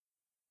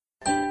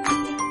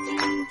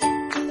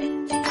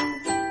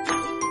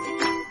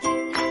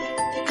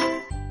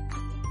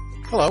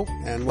Hello,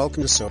 and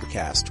welcome to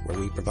Sobercast, where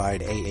we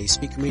provide AA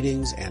speaker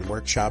meetings and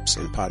workshops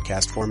in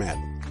podcast format.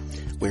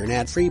 We're an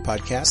ad-free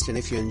podcast, and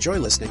if you enjoy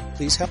listening,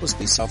 please help us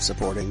be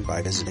self-supporting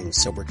by visiting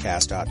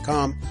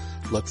Sobercast.com,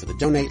 look for the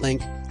donate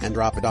link, and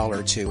drop $1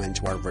 or $2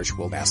 into our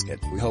virtual basket.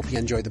 We hope you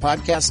enjoy the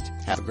podcast.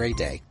 Have a great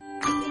day.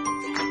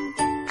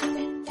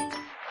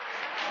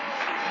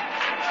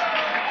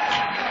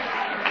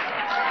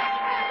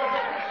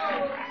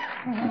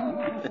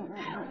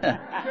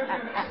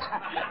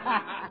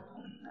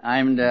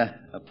 I'm the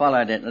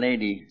fella that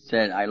lady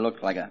said I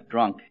looked like a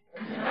drunk.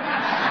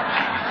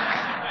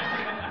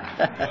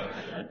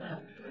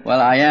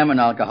 Well, I am an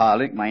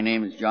alcoholic. My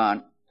name is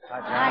John.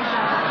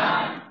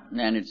 Hi, John.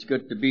 And it's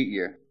good to be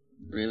here.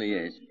 It really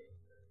is.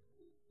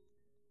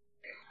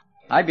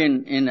 I've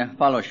been in a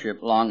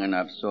fellowship long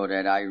enough so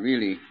that I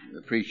really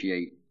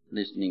appreciate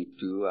listening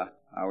to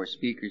our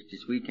speakers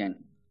this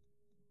weekend.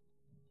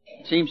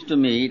 It seems to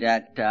me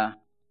that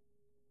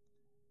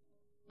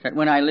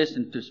when I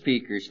listen to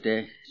speakers,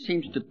 they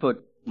seems to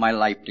put my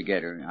life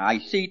together. I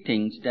see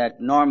things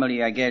that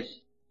normally, I guess,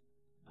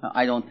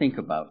 I don't think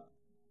about,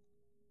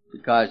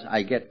 because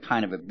I get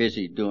kind of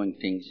busy doing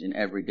things in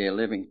everyday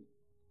living.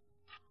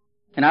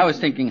 And I was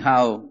thinking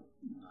how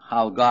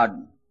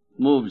God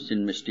moves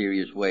in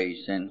mysterious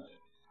ways, and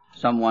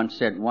someone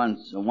said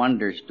once,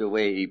 wonders the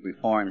way He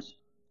performs.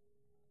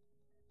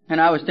 And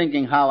I was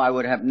thinking how I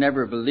would have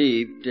never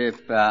believed if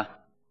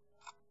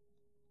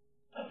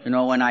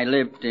when I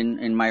lived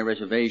in my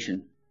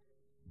reservation,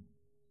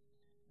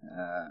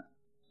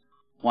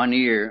 one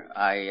year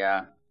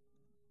I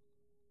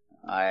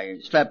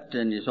slept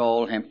in this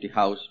old empty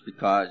house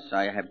because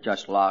I have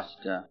just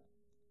lost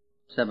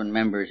 7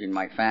 members in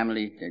my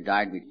family. They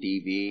died with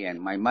TB,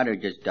 and my mother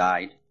just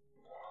died.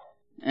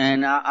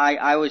 And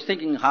I was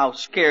thinking how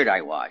scared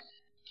I was,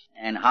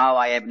 and how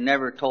I have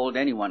never told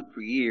anyone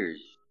for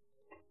years,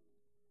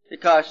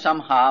 because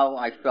somehow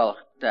I felt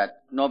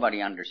that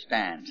nobody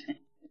understands.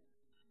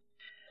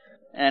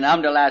 And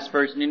I'm the last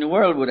person in the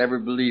world would ever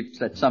believe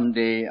that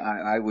someday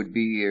I would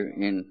be here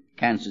in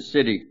Kansas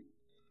City,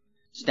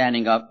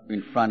 standing up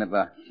in front of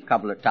a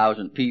couple of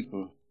thousand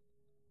people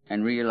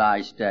and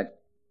realize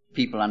that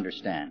people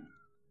understand.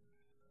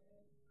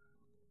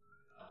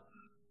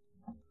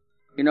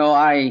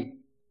 I'm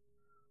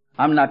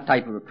not the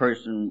type of a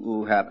person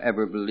who have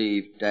ever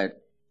believed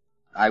that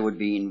I would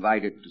be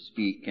invited to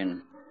speak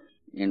in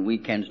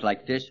weekends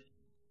like this.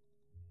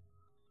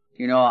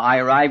 I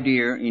arrived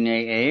here in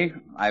AA.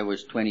 I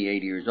was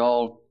 28 years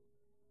old.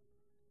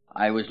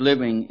 I was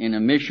living in a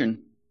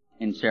mission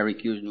in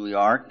Syracuse, New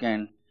York,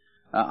 and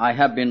I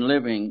have been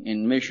living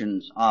in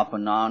missions off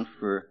and on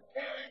for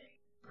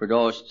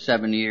those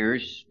 7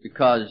 years,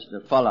 because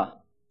the fella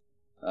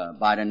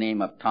by the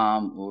name of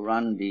Tom, who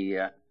run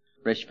the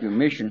rescue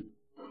mission,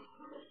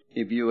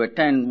 if you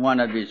attend one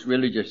of his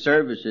religious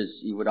services,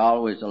 he would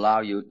always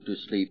allow you to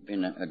sleep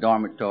in a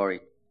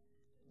dormitory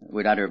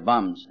with other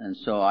bums. And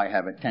so I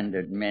have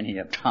attended many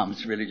of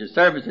Tom's religious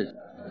services.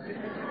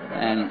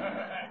 And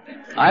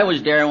I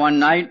was there one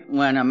night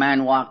when a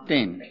man walked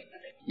in.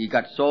 He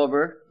got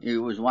sober. He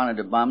was one of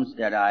the bums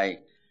that I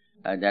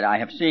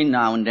have seen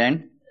now and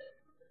then.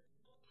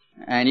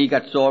 And he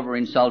got sober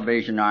in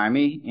Salvation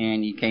Army,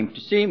 and he came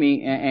to see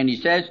me, and he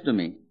says to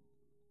me,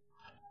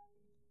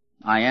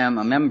 "I am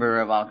a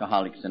member of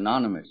Alcoholics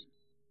Anonymous."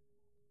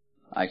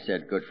 I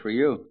said, "Good for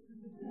you."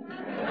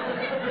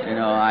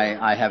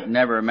 I have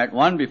never met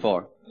one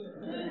before.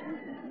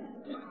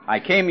 "I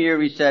came here,"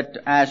 he said,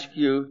 "to ask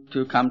you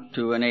to come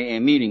to an AA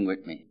meeting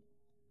with me."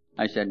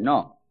 I said,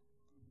 "No,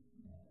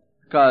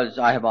 because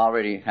I have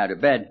already had a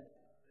bed."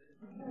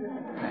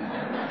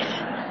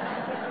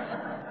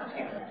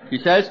 He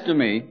says to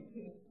me,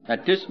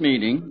 "At this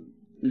meeting,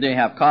 they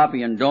have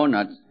coffee and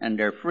donuts, and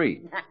they're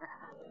free."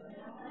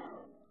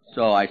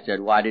 So I said,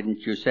 "Why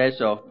didn't you say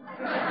so?"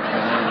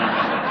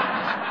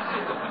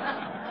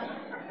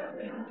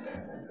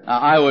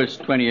 I was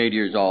 28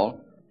 years old.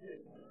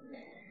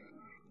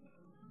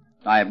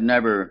 I have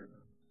never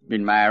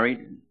been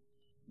married.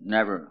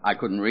 I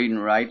couldn't read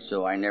and write,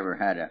 so I never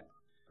had a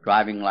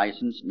driving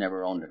license,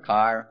 never owned a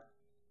car.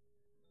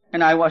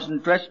 And I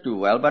wasn't dressed too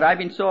well, but I've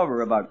been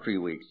sober about 3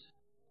 weeks.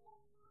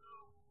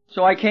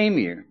 So I came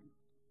here.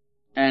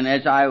 And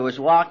as I was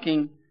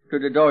walking to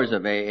the doors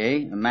of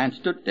AA, a man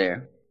stood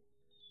there.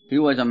 He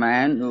was a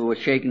man who was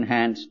shaking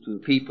hands to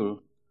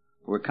people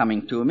who were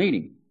coming to a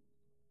meeting.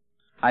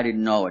 I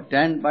didn't know it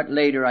then, but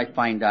later I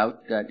find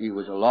out that he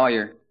was a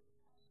lawyer,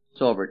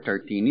 sober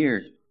 13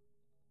 years.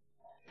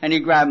 And he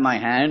grabbed my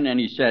hand and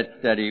he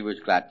said that he was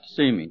glad to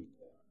see me.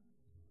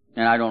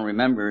 And I don't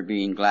remember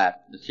being glad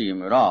to see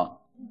him at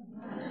all.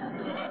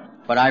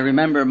 But I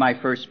remember my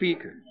first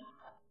speaker.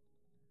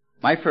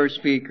 My first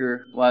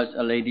speaker was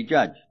a lady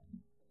judge.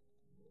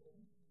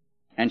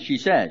 And she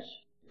says,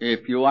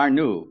 "If you are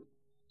new,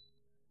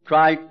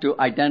 try to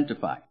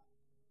identify."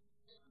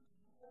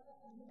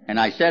 And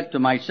I said to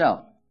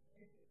myself,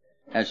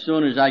 as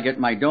soon as I get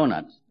my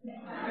donuts,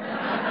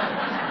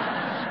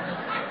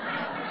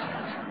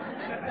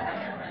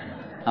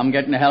 I'm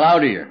getting the hell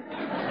out of here.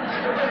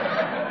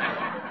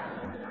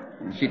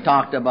 She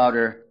talked about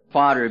her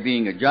father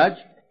being a judge.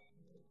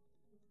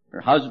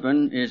 Her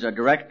husband is a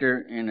director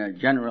in a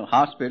general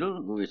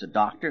hospital who is a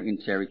doctor in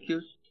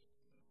Syracuse.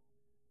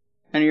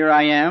 And here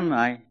I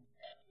am,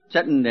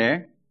 sitting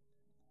there,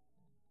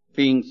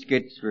 being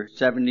skits for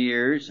 70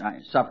 years.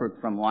 I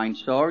suffered from wine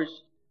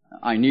sores.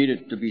 I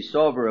needed to be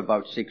sober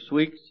about 6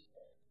 weeks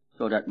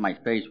so that my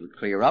face would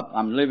clear up.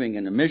 I'm living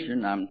in a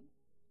mission. I'm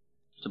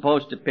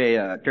supposed to pay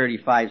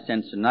 35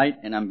 cents a night,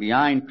 and I'm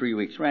behind 3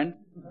 weeks' rent.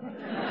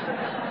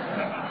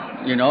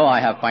 You know, I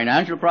have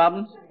financial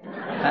problems.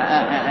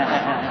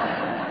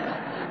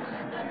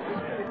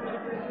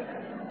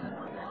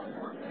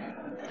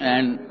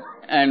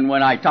 And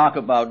when I talk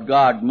about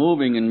God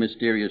moving in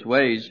mysterious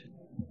ways,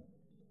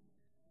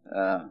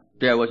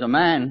 there was a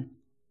man.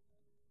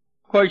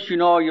 Of course, you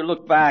know, you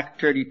look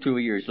back 32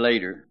 years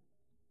later,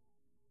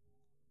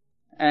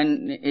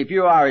 and if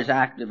you are as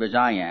active as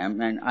I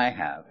am, and I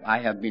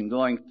have been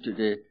going to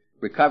the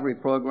recovery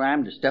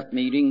program, the step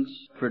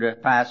meetings, for the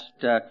past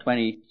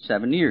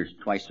 27 years,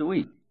 twice a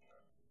week.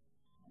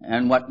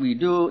 And what we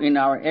do in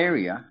our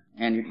area,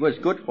 and it was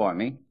good for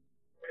me,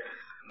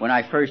 when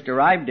I first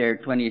arrived there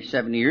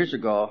 27 years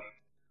ago,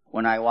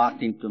 when I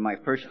walked into my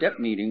first step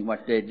meeting,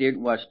 what they did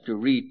was to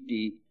read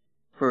the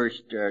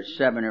first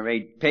 7 or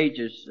 8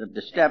 pages of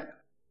the step,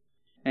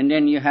 and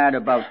then you had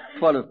about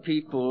 12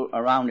 people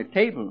around the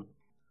table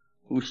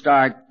who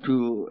start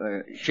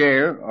to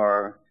share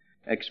or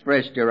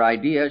express their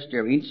ideas,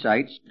 their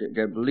insights,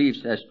 their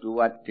beliefs as to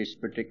what this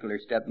particular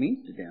step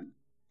means to them.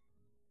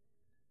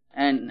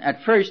 And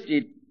at first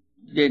it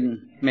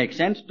didn't make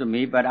sense to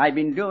me, but I've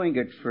been doing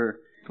it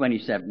for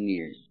 27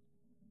 years.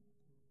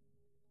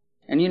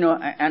 And you know,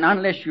 and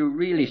unless you're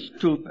really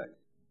stupid,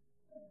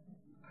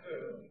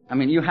 I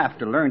mean, you have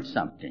to learn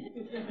something,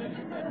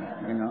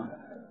 you know.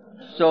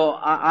 So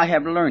I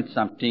have learned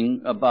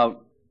something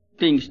about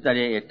things that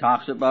AA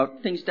talks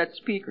about, things that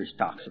speakers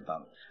talks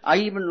about. I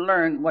even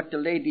learned what the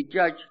lady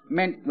judge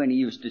meant when he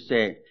used to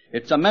say,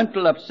 it's a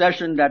mental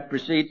obsession that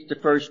precedes the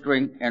first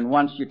drink, and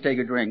once you take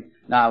a drink,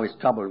 now it's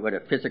coupled with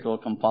a physical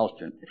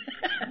compulsion.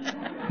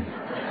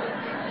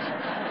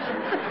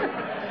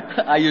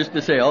 I used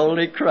to say,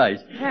 holy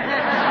Christ.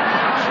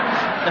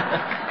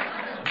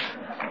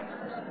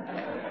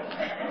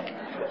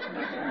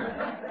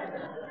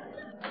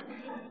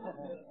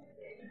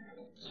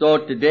 So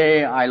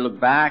today I look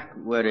back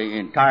with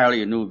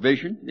entirely a new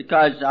vision,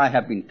 because I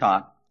have been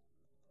taught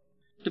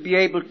to be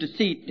able to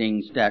see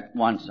things that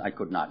once I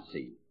could not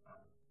see.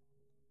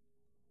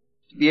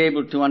 To be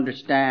able to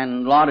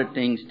understand a lot of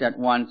things that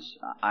once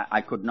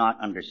I could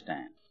not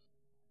understand.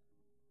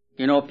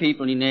 You know,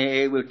 people in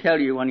AA will tell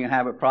you when you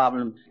have a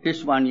problem,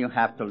 this one you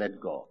have to let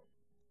go.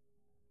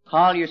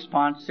 Call your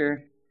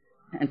sponsor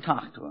and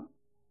talk to him.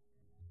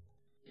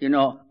 You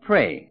know,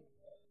 pray.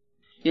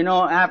 You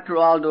know, after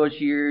all those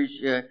years,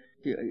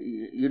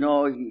 you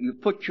know, you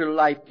put your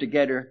life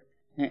together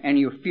and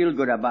you feel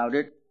good about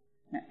it.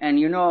 And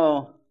you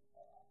know,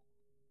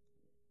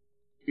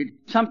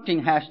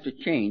 something has to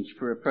change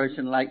for a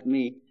person like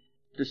me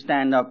to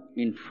stand up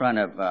in front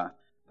of a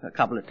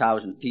couple of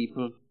thousand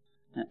people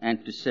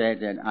and to say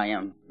that I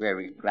am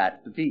very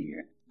glad to be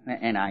here.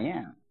 And I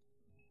am.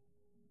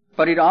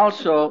 But it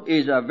also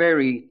is a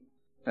very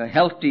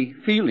healthy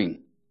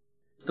feeling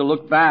to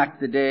look back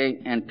today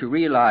and to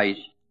realize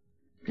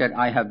that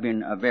I have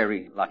been a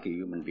very lucky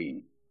human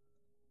being.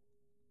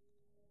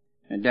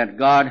 And that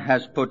God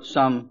has put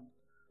some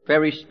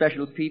very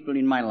special people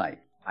in my life.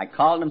 I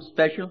call them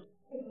special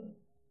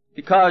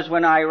because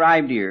when I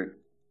arrived here,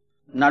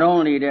 not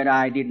only that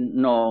I didn't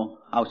know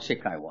how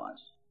sick I was,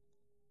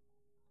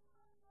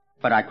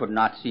 but I could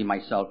not see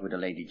myself with a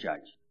lady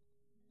judge.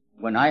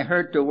 When I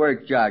heard the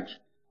word judge,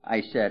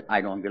 I said,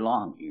 I don't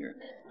belong here.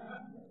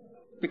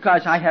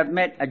 Because I have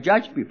met a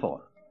judge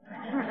before.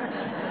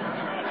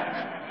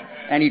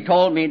 And he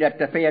told me that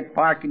the Fayette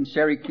Park in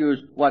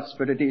Syracuse was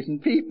for the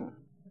decent people.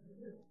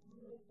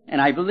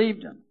 And I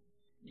believed him.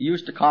 He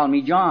used to call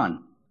me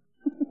John.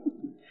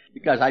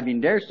 Because I've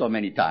been there so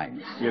many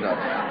times, you know.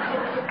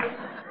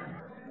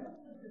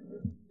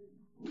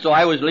 So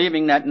I was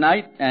leaving that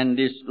night, and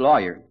this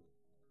lawyer,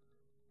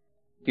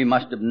 he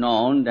must have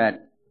known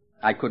that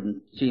I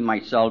couldn't see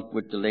myself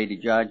with the lady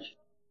judge.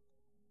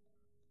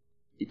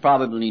 He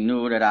probably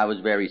knew that I was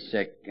very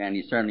sick, and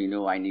he certainly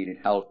knew I needed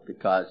help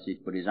because he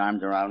put his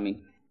arms around me.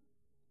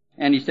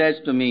 And he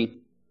says to me,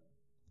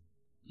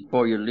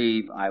 before you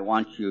leave, I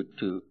want you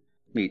to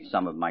meet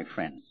some of my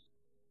friends.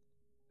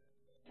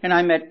 And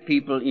I met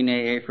people in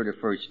AA for the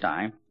first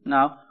time.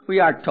 Now, we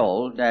are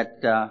told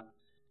that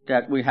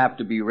we have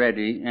to be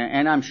ready,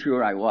 and I'm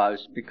sure I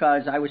was,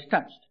 because I was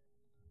touched.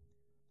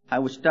 I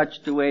was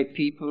touched the way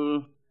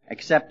people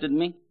accepted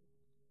me,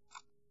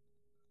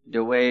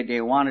 the way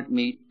they wanted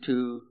me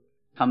to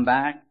come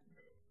back,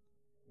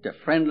 the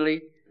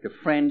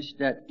friends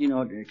that, you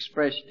know,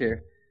 expressed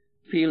their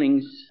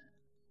feelings.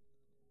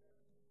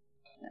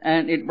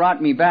 And it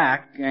brought me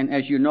back, and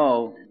as you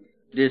know,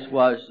 this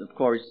was, of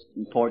course,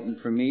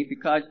 important for me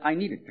because I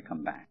needed to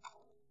come back.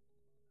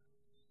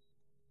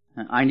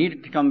 I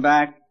needed to come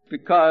back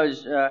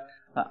because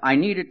I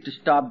needed to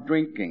stop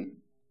drinking.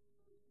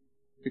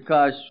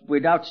 Because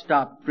without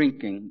stop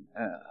drinking,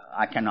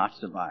 I cannot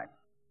survive.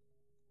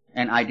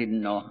 And I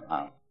didn't know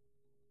how.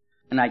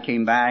 And I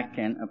came back,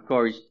 and of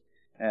course,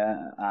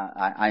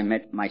 I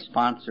met my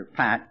sponsor,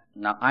 Pat.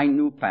 Now, I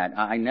knew Pat.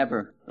 I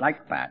never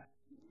liked Pat.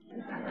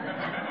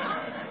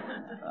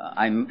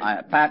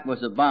 Pat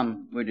was a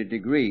bum with a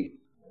degree.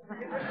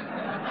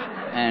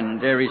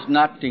 And there is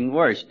nothing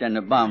worse than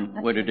a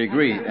bum with a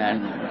degree.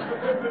 And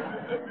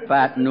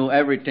Pat knew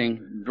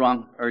everything,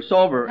 drunk or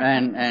sober,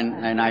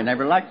 and I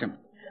never liked him.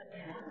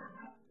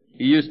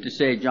 He used to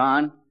say,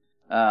 John,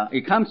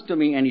 he comes to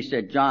me and he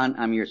said, John,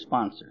 I'm your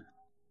sponsor.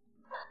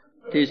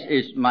 This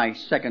is my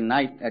second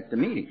night at the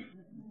meeting.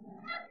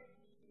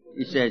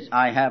 He says,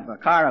 I have a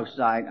car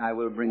outside, I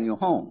will bring you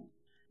home.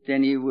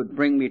 Then he would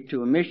bring me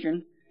to a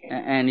mission,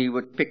 and he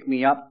would pick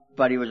me up,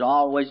 but he was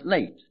always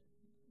late.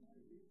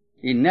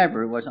 He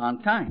never was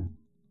on time.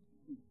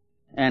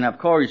 And of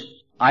course,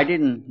 I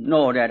didn't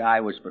know that I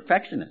was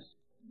perfectionist.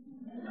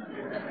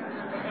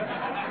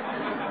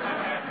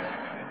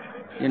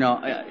 You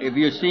know, if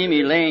you see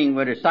me laying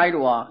with a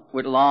sidewalk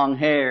with long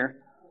hair,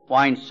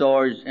 wine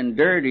sores, and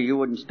dirty, you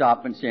wouldn't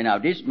stop and say, now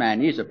this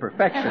man, he's a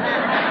perfectionist.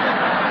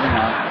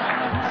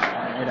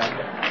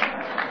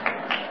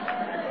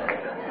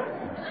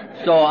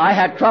 So I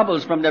had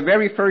troubles from the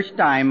very first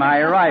time I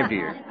arrived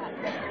here.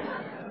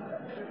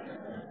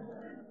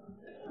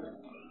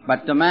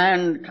 But the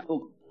man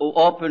who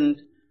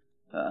opened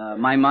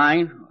my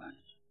mind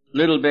a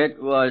little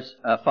bit was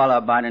a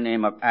fellow by the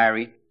name of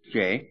Harry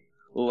J.,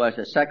 who was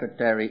a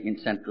secretary in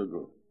Central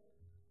Group.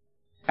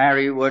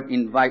 Harry would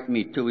invite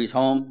me to his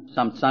home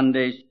some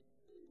Sundays,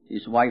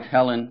 his wife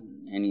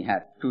Helen, and he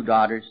had 2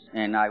 daughters,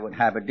 and I would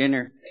have a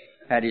dinner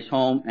at his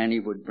home, and he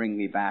would bring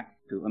me back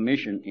to a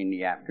mission in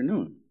the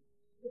afternoon.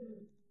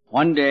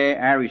 One day,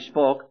 Harry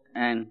spoke,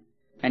 and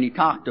he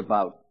talked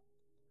about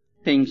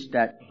things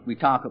that we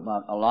talk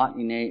about a lot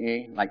in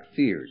AA, like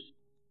fears.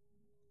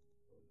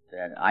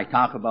 That I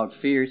talk about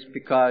fears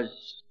because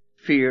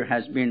fear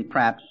has been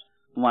perhaps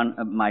one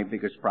of my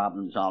biggest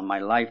problems all my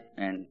life,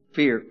 and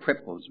fear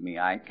cripples me.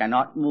 I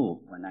cannot move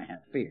when I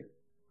have fear.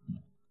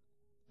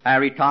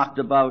 Harry talked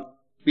about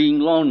being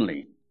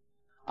lonely.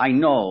 I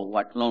know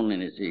what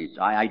loneliness is.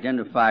 I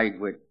identified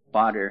with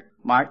Father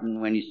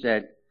Martin when he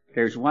said,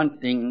 there's one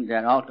thing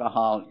that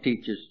alcohol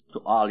teaches to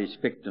all his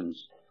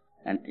victims,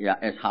 and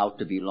is how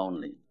to be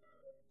lonely.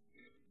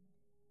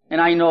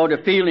 And I know the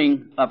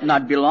feeling of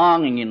not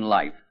belonging in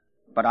life,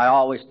 but I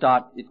always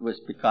thought it was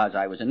because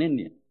I was an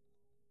Indian.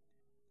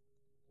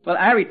 Well,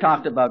 Harry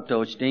talked about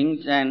those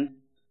things, and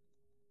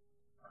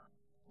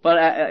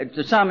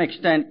to some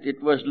extent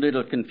it was a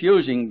little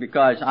confusing,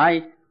 because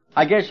I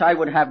guess I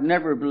would have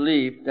never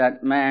believed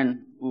that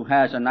man who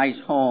has a nice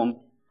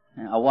home,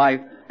 a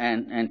wife,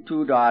 and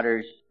 2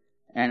 daughters,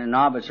 and an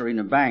officer in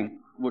a bank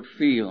would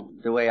feel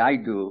the way I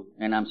do,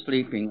 and I'm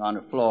sleeping on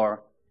the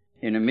floor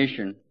in a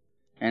mission,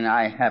 and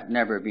I have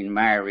never been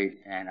married,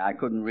 and I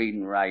couldn't read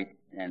and write,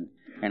 and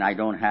I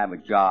don't have a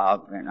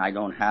job, and I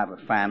don't have a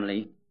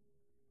family.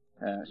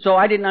 So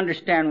I didn't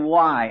understand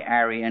why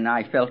Harry and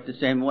I felt the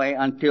same way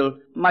until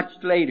much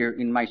later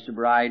in my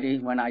sobriety,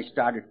 when I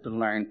started to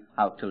learn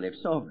how to live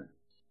sober.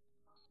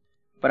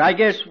 But I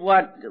guess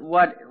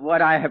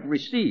what I have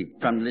received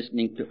from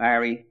listening to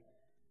Harry,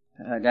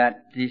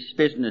 that this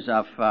business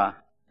of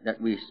that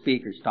we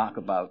speakers talk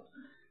about,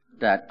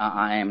 that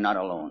I am not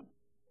alone.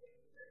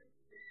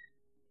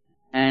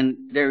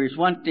 And there is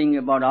one thing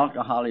about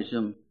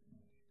alcoholism,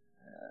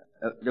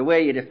 the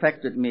way it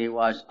affected me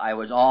was I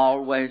was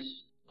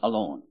always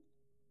alone.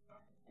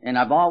 And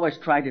I've always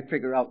tried to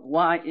figure out,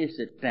 why is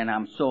it that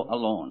I'm so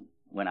alone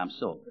when I'm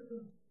sober?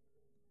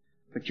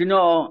 But you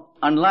know,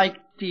 unlike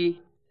the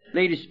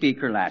lady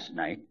speaker last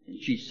night,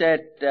 she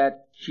said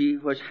that she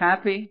was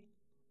happy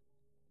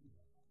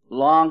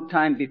long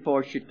time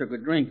before she took a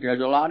drink. There's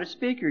a lot of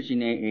speakers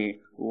in AA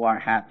who are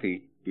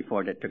happy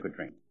before they took a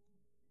drink.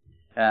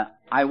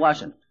 I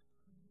wasn't.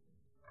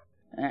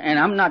 And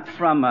I'm not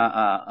from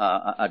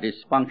a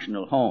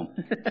dysfunctional home.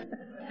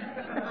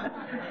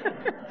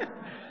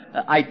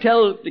 I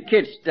tell the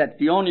kids that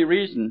the only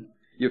reason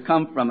you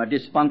come from a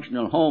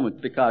dysfunctional home is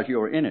because you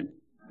were in it.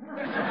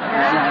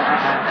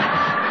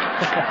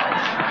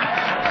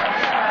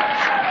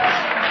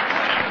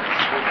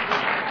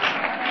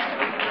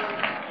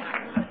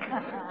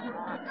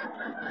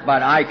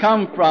 But I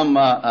come from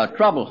a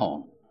trouble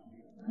home.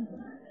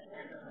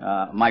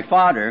 My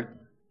father,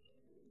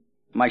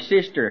 my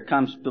sister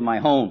comes to my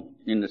home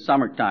in the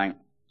summertime.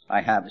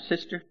 I have a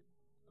sister.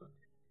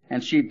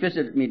 And she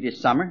visited me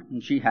this summer,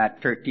 and she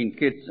had 13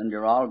 kids, and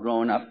they're all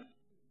grown up.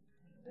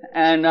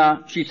 And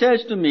she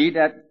says to me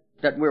that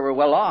we were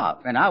well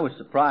off. And I was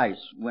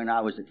surprised when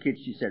I was a kid.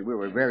 She said we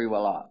were very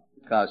well off,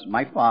 because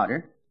my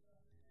father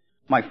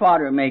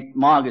made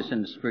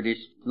moccasins for this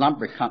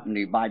lumber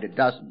company by the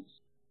dozens.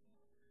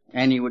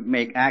 And he would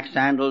make axe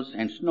handles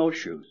and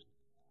snowshoes.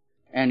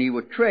 And he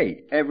would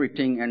trade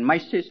everything. And my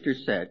sister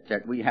said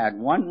that we had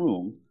one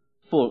room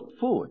full of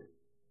food.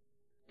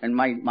 And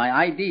my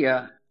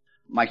idea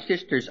my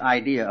sister's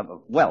idea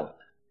of wealth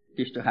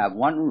is to have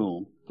one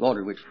room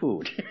loaded with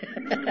food.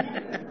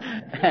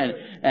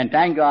 and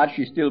thank God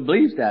she still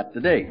believes that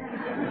today.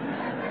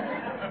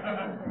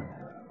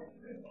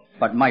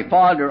 But my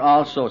father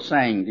also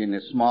sang in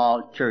a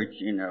small church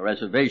in a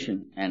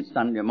reservation, and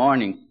Sunday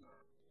morning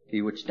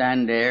he would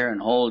stand there and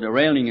hold a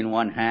railing in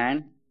one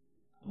hand,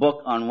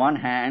 book on one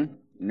hand,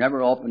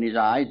 never open his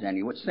eyes, and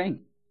he would sing.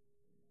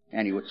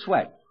 And he would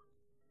sweat.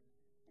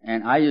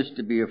 And I used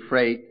to be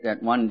afraid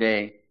that one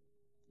day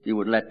he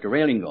would let the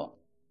railing go.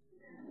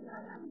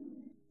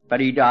 But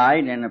he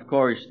died, and of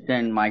course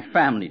then my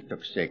family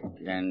took sick,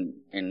 and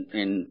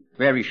in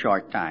very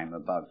short time,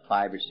 about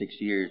 5 or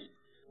 6 years,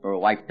 were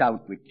wiped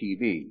out with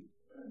TB.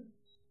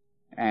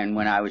 And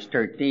when I was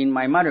 13,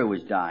 my mother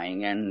was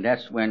dying, and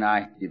that's when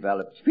I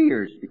developed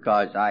fears,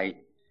 because I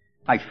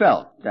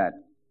felt that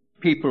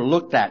people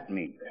looked at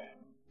me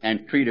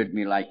and treated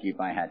me like if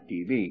I had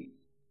TB.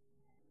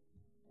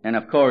 And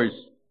of course,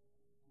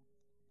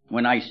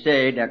 when I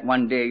say that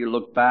one day you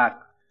look back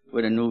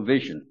with a new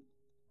vision,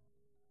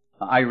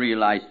 I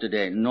realize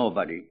today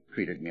nobody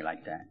treated me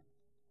like that.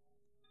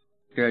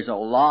 There's a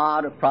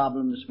lot of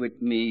problems with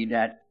me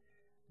that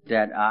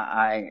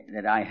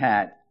I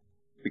had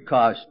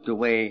because the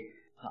way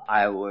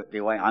I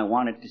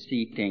wanted to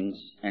see things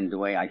and the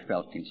way I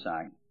felt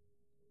inside.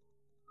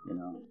 You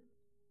know.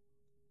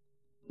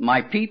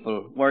 My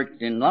people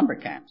worked in lumber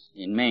camps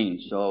in Maine,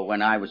 so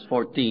when I was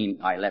 14,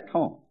 I left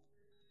home.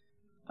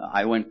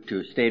 I went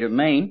to state of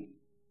Maine.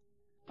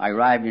 I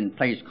arrived in a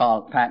place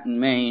called Patton,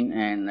 Maine,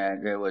 and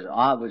I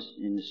was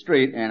in the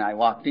street, and I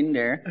walked in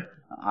there.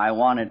 I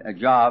wanted a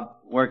job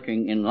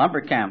working in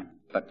lumber camp,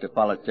 but the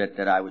fellow said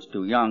that I was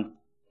too young.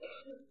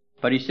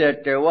 But he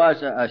said there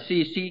was a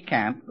CC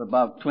camp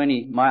about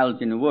 20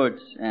 miles in the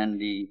woods,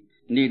 and he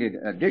needed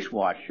a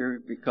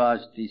dishwasher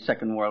because the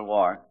Second World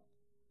War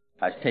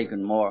has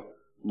taken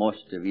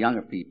most of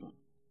younger people.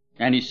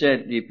 And he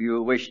said, if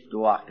you wish to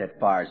walk that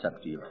far, it's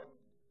up to you.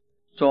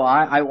 So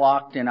I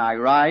walked, and I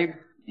arrived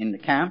in the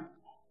camp,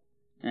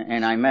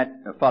 and I met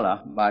a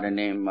fella by the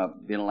name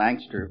of Bill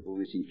Langster, who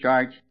was in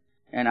charge,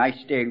 and I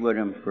stayed with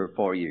him for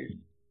 4 years.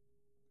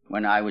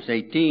 When I was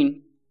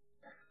 18,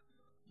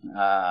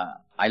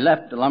 I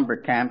left the lumber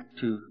camp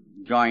to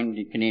join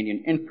the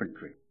Canadian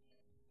Infantry,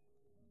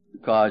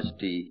 because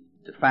the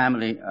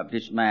family of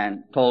this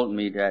man told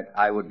me that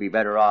I would be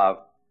better off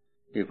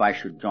if I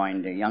should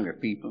join the younger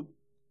people.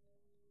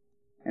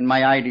 And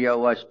my idea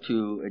was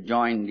to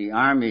join the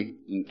army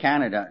in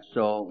Canada,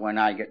 so when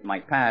I get my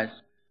pass,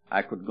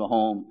 I could go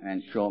home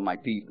and show my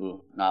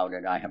people now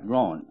that I have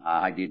grown.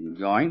 I didn't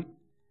join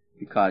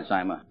because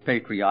I'm a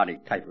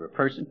patriotic type of a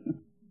person.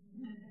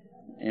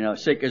 You know,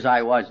 sick as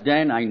I was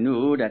then, I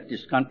knew that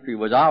this country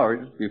was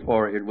ours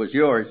before it was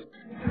yours.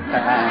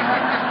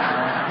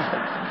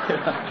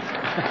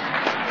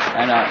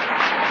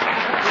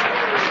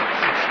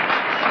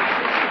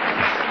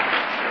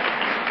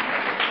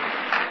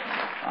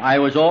 I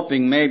was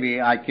hoping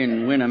maybe I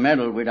can win a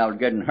medal without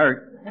getting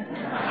hurt,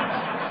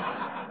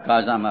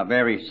 because I'm a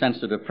very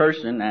sensitive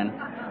person and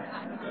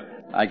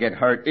I get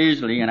hurt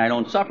easily and I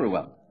don't suffer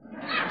well.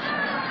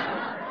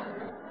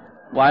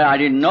 What I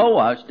didn't know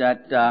was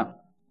that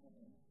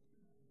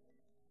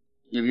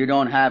if you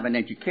don't have an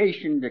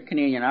education, the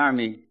Canadian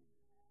Army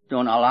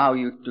don't allow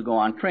you to go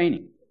on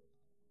training.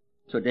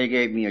 So they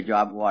gave me a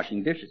job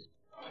washing dishes.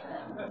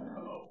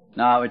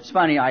 Now, it's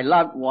funny, I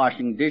loved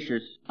washing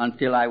dishes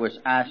until I was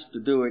asked to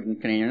do it in the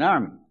Canadian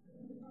Army.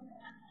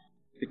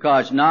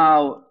 Because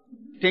now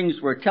things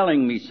were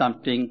telling me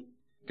something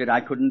that I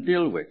couldn't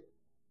deal with.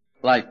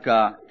 Like,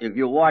 if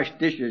you wash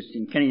dishes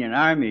in Canadian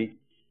Army,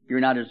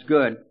 you're not as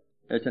good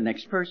as the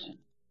next person.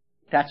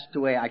 That's the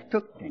way I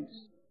took things.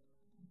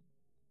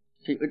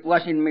 See, it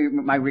was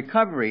in my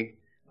recovery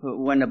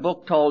when the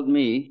book told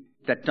me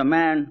that the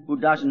man who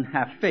doesn't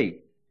have faith,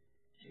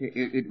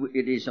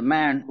 it is a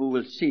man who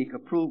will seek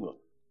approval.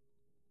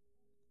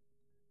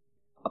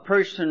 A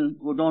person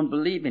who don't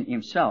believe in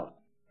himself,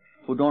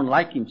 who don't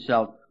like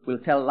himself, will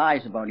tell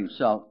lies about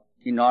himself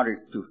in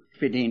order to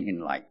fit in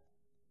life.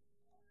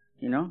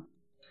 You know?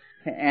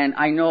 And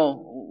I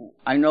know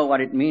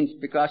what it means,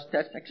 because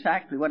that's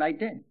exactly what I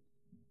did.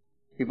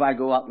 If I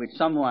go out with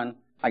someone,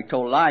 I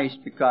told lies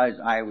because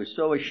I was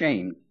so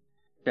ashamed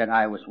that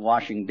I was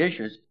washing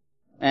dishes,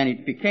 and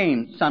it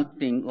became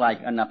something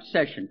like an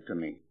obsession to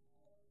me.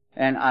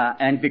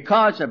 And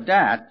because of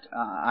that,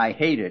 I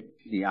hated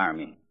the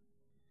army.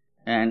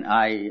 And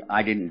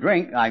I didn't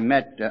drink. I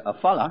met a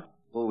fella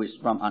who was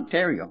from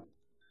Ontario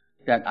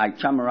that I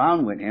chum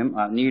around with him.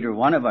 Neither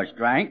one of us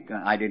drank.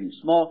 I didn't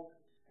smoke.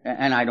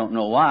 And I don't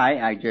know why.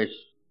 I just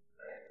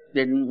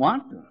didn't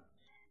want to.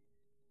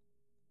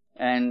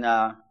 And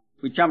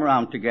we chum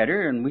around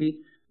together, and we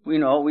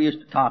used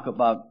to talk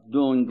about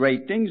doing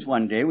great things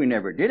one day. We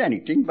never did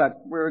anything,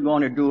 but we're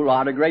going to do a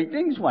lot of great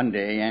things one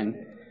day.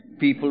 And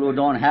people who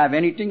don't have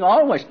anything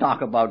always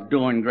talk about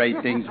doing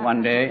great things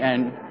one day.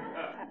 And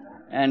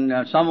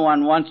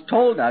someone once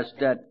told us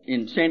that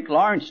in St.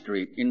 Lawrence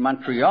Street in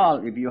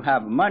Montreal, if you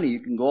have money, you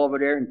can go over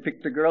there and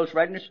pick the girls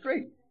right in the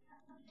street.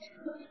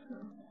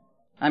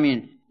 I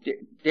mean,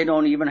 they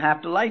don't even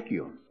have to like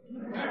you.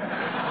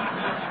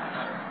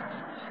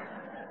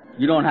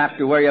 You don't have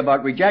to worry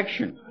about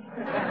rejection.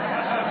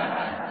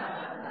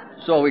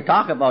 So we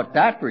talk about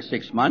that for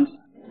 6 months.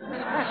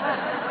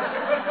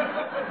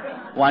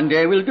 One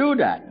day we'll do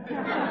that.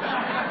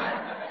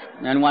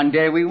 And one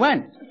day we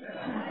went.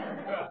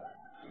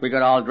 We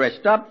got all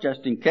dressed up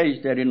just in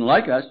case they didn't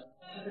like us.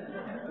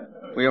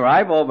 We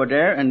arrived over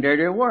there, and there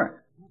they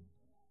were.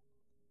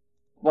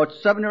 About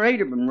 7 or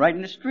 8 of them right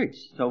in the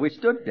streets. So we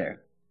stood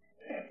there.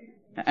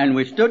 And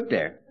we stood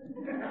there.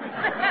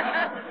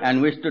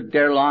 And we stood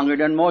there longer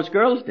than most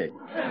girls did.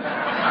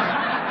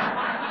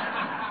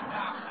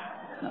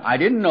 I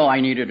didn't know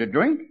I needed a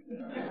drink.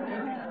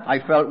 I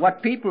felt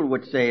what people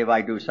would say if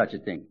I do such a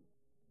thing.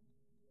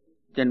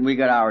 Then we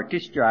got our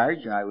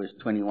discharge. I was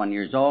 21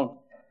 years old.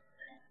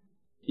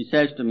 He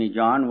says to me,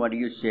 John, what do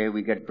you say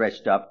we get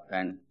dressed up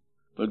and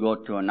we'll go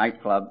to a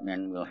nightclub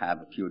and we'll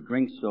have a few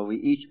drinks. So we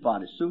each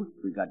bought a suit.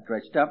 We got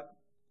dressed up.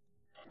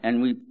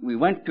 And we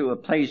went to a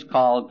place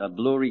called a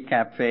Blurry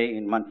Cafe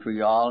in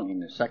Montreal in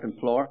the 2nd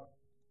floor.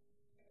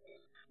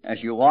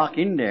 As you walk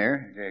in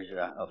there, there's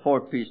a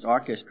 4-piece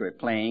orchestra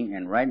playing,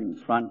 and right in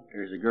front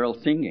there's a girl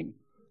singing,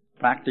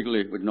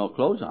 practically with no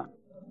clothes on.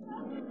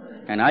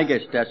 And I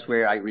guess that's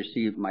where I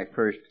received my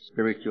first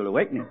spiritual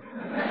awakening.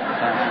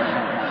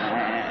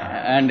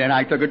 And then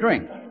I took a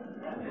drink.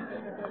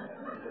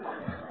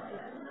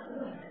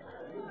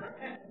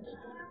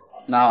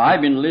 Now,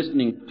 I've been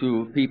listening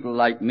to people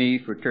like me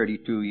for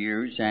 32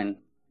 years, and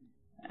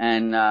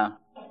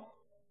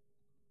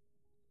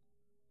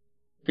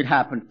it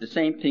happened, the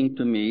same thing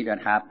to me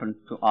that happened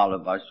to all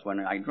of us when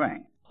I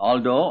drank.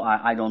 Although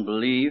I don't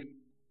believe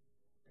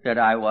that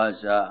I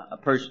was a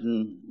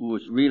person who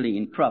was really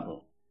in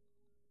trouble.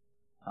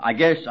 I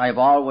guess I've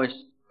always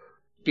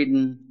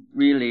didn't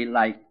really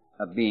like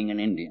being an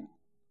Indian.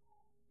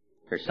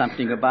 There's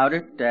something about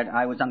it that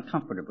I was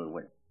uncomfortable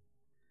with.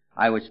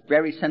 I was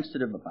very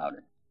sensitive about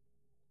it.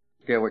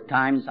 There were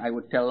times I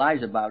would tell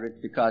lies about it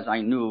because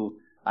I knew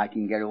I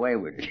can get away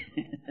with it.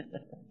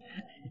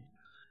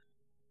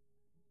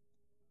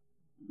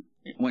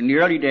 In the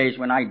early days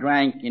when I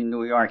drank in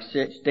New York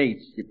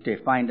State, if they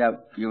find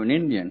out you're an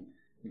Indian,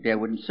 they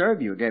wouldn't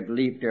serve you. They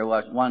believed there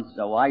was once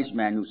a wise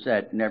man who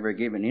said, never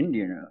give an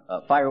Indian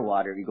a fire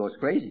water, he goes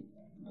crazy.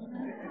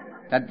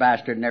 That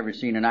bastard never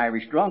seen an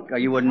Irish drunk, or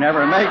you would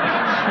never make it.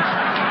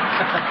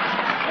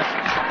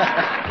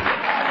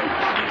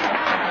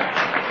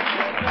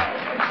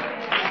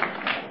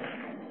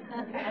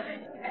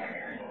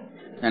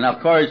 And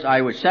of course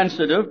I was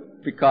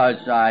sensitive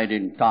because I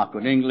didn't talk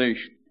good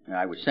English.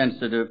 I was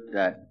sensitive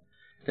that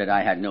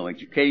I had no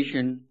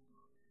education.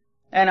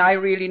 And I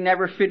really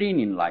never fit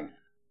in life.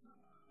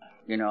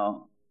 You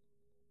know.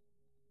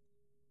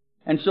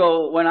 And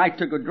so when I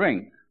took a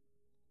drink,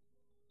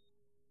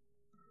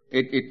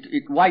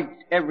 it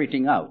wiped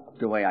everything out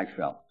the way I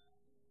felt.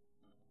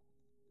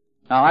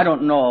 Now I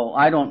don't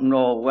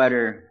know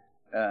whether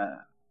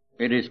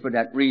it is for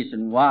that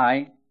reason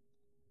why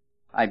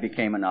I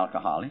became an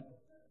alcoholic.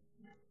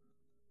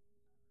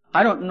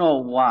 I don't know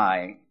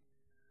why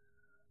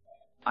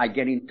I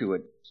get into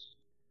it.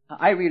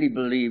 I really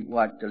believe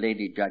what the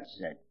lady judge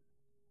said,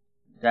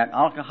 that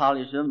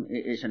alcoholism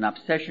is an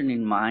obsession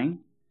in mind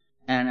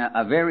and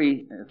a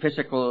very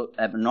physical,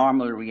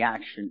 abnormal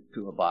reaction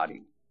to a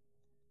body.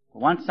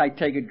 Once I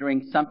take a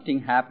drink, something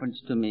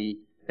happens to me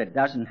that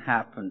doesn't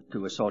happen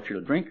to a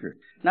social drinker.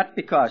 Not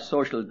because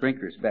social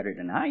drinker is better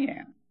than I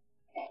am.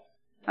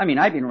 I mean,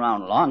 I've been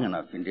around long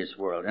enough in this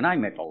world, and I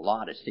met a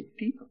lot of sick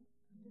people.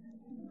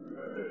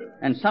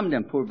 And some of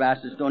them poor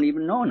bastards don't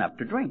even know enough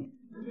to drink.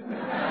 You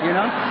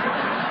know?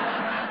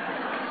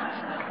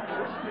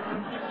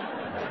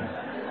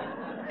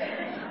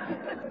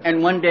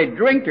 And when they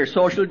drink, they're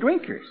social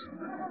drinkers.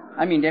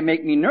 I mean, they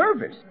make me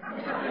nervous.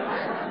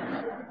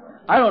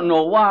 I don't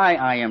know why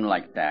I am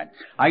like that.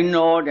 I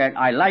know that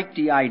I like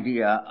the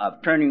idea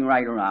of turning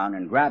right around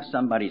and grab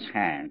somebody's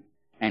hand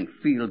and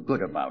feel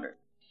good about it.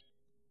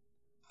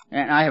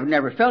 And I have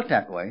never felt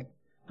that way.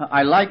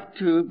 I like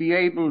to be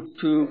able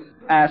to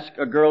ask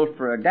a girl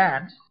for a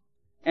dance,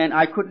 and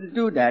I couldn't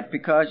do that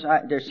because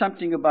there's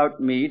something about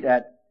me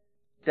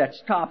that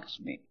stops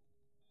me.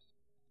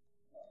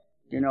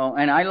 You know,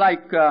 and I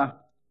like,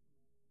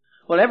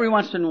 every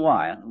once in a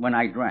while when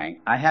I drank,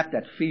 I have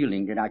that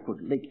feeling that I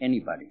could lick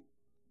anybody.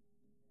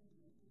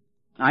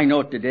 I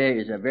know today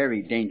is a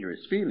very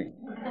dangerous feeling.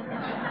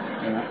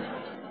 You know?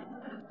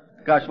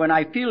 Because when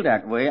I feel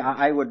that way,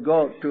 I would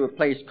go to a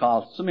place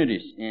called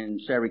Smitty's in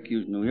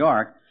Syracuse, New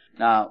York.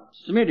 Now,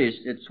 Smitty's,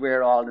 it's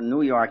where all the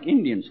New York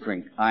Indians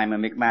drink. I'm a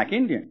Micmac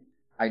Indian.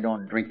 I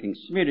don't drink in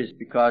Smitty's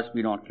because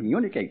we don't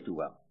communicate too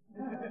well.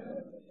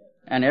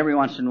 And every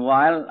once in a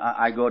while,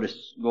 I go to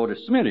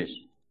Smitty's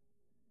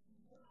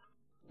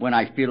when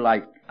I feel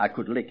like I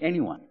could lick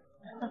anyone.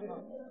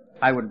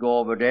 I would go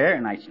over there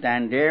and I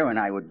stand there and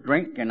I would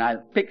drink and I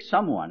pick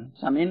some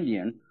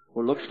Indian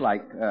who looks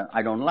like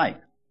I don't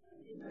like.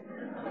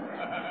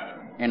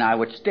 And I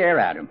would stare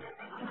at him.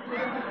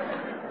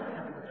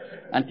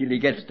 until he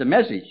gets the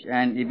message.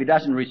 And if he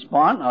doesn't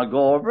respond, I'll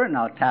go over and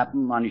I'll tap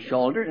him on his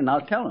shoulder and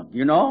I'll tell him,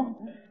 you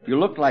know, you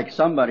look like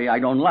somebody I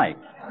don't like.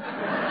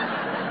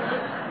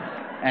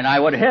 And I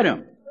would hit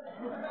him.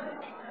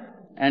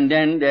 And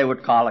then they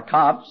would call the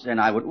cops and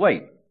I would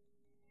wait.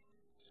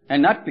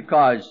 And not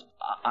because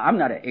I'm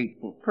not a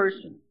hateful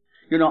person.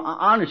 You know,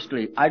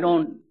 honestly, I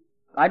don't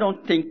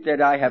think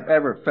that I have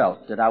ever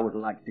felt that I would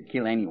like to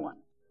kill anyone.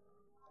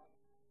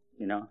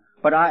 You know,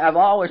 but I've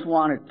always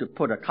wanted to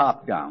put a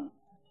cop down.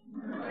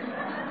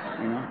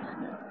 You know,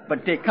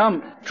 but they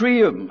come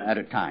 3 of them at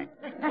a time.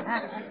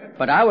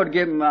 But I would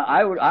give them,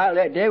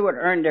 they would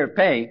earn their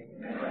pay,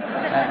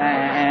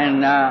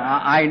 and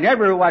I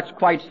never was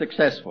quite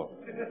successful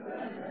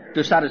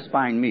to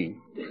satisfying me.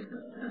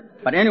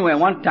 But anyway,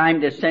 one time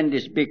they sent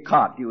this big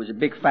cop. He was a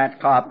big fat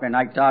cop, and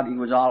I thought he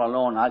was all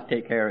alone. I'll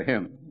take care of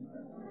him.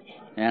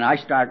 And I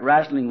started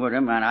wrestling with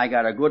him, and I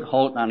got a good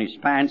hold on his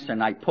pants,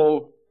 and I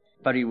pulled,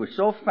 but he was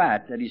so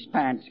fat that his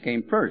pants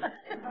came first.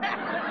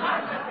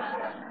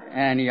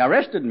 And he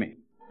arrested me.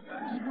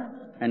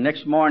 And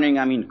next morning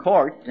I'm in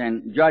court,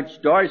 and Judge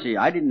Dorsey,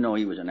 I didn't know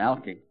he was an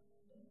alky.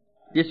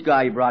 This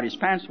guy brought his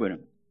pants with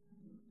him.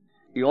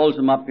 He holds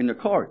them up in the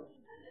court.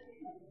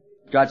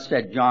 Judge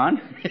said,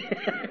 John.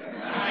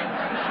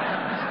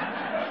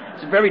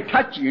 It's very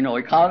touchy, you know.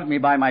 He calls me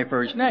by my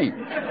first name.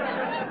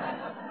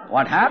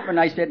 What happened?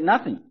 I said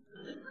nothing.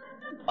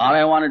 All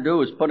I want to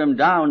do is put him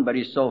down, but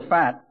he's so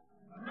fat.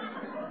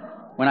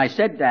 When I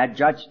said that,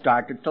 Judge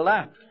started to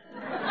laugh.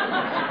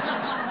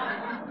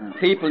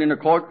 People in the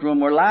courtroom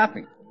were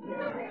laughing.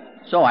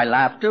 So I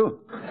laughed too.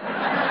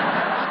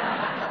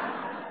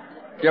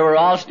 They were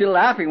all still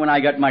laughing when I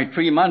got my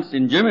 3 months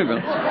in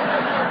Jimmyville.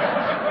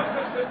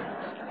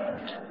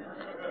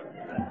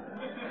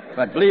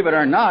 But believe it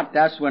or not,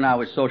 that's when I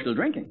was social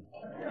drinking.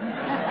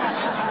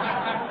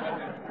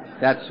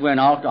 That's when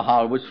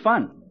alcohol was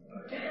fun.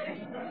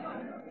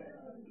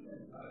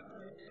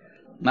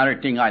 Another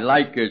thing I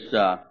like is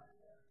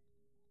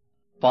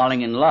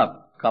falling in love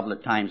a couple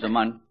of times a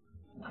month.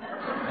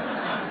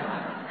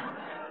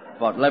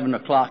 About 11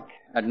 o'clock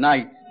at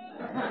night,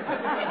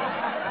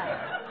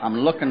 I'm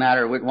looking at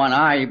her with one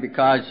eye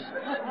because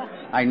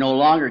I no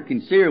longer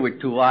can see her with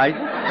 2 eyes.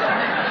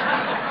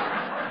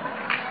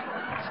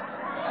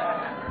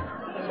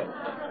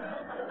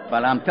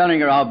 But I'm telling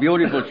her how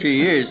beautiful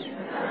she is.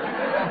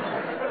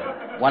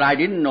 What I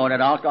didn't know, that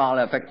alcohol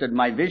affected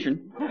my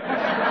vision.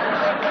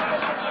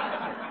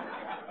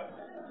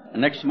 The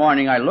next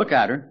morning I look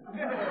at her.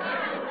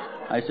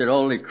 I said,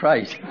 holy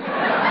Christ.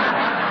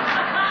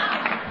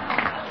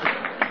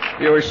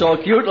 You were so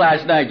cute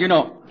last night. You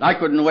know, I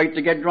couldn't wait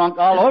to get drunk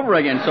all over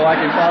again so I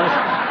can fall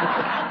asleep.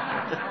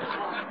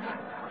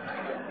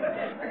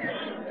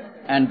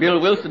 And Bill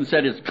Wilson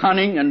said it's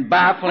cunning and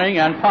baffling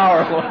and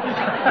powerful.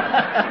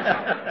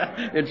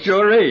 It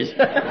sure is.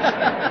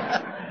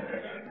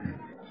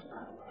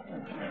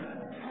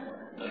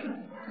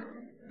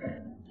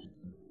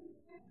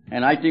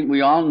 And I think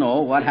we all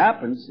know what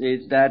happens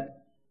is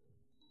that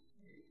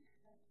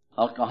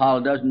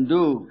alcohol doesn't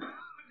do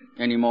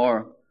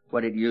anymore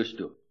what it used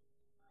to.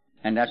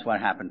 And that's what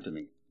happened to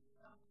me.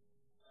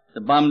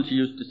 The bums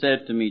used to say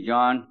to me,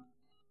 John,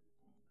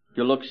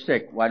 you look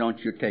sick, why don't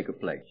you take a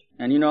pledge?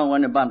 And you know,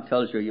 when a bum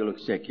tells you look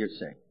sick, you're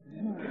sick.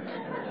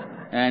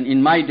 And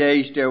in my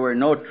days, there were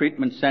no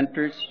treatment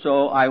centers,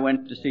 so I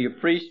went to see a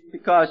priest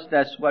because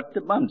that's what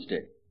the bums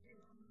did.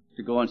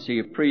 To go and see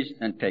a priest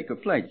and take a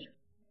pledge.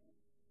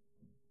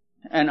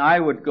 And I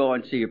would go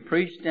and see a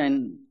priest,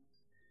 and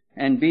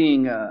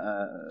being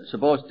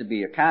supposed to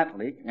be a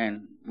Catholic,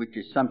 and which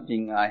is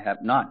something I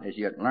have not as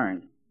yet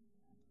learned,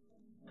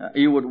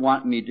 he would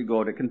want me to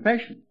go to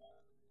confession.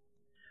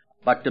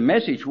 But the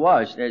message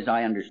was, as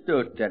I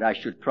understood, that I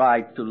should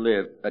try to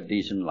live a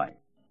decent life.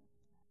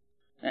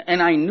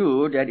 And I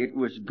knew that it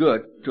was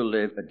good to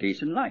live a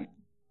decent life.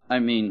 I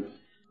mean,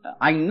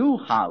 I knew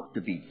how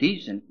to be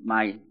decent.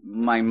 My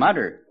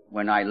mother,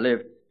 when I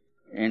lived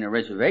in a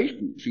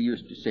reservation, she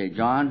used to say,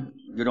 John,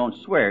 you don't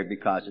swear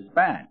because it's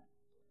bad.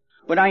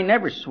 But I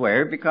never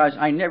swear because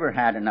I never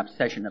had an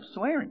obsession of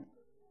swearing.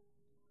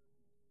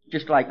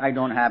 Just like I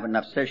don't have an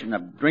obsession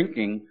of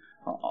drinking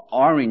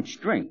orange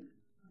drink.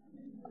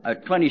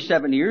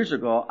 27 years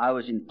ago, I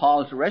was in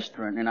Paul's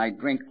restaurant and I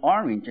drank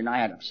orange and I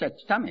had upset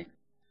stomach.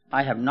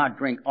 I have not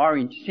drank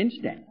orange since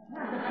then.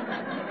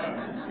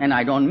 And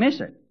I don't miss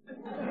it.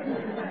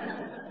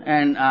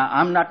 And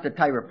I'm not the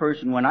type of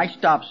person, when I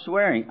stop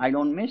swearing, I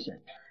don't miss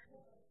it.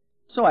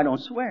 So I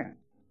don't swear.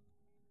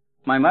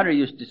 My mother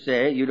used to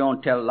say, you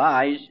don't tell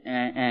lies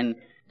and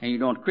you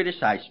don't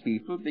criticize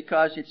people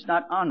because it's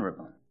not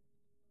honorable.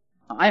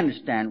 I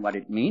understand what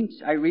it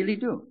means. I really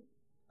do.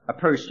 A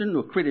person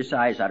who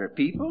criticizes other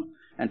people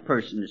and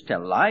person who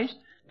tells lies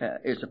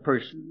is a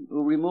person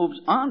who removes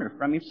honor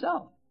from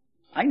himself.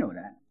 I know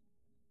that.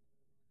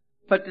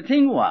 But the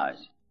thing was,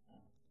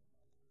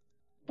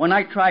 when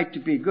I tried to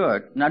be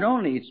good, not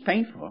only it's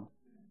painful,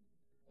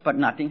 but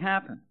nothing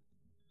happened.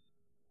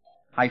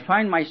 I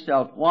find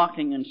myself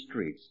walking in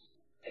streets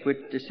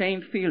with the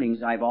same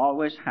feelings I've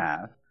always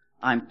had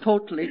I'm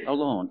totally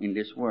alone in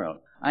this world.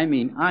 I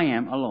mean, I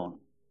am alone.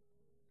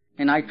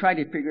 And I try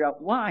to figure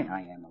out why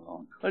I am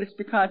alone. Well, it's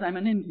because I'm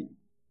an Indian.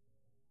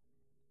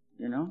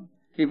 You know?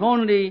 If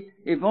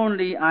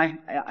only I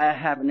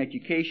have an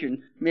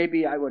education,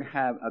 maybe I would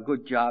have a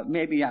good job,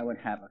 maybe I would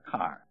have a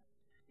car.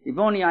 If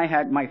only I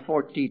had my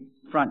 4 teeth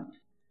front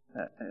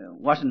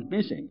wasn't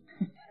missing,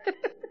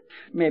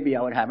 maybe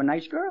I would have a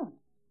nice girl.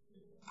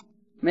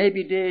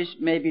 Maybe this,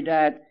 maybe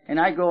that, and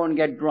I go and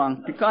get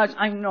drunk because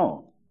I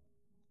know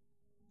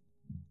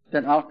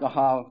that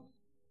alcohol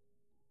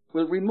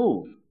will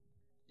remove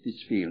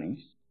these feelings.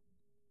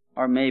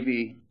 Or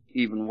maybe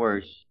even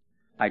worse,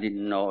 I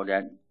didn't know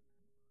that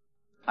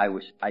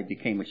I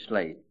became a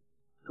slave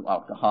to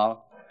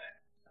alcohol,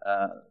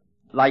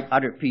 like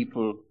other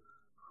people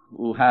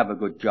who have a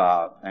good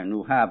job and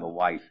who have a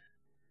wife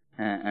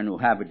and who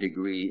have a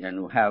degree and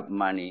who have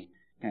money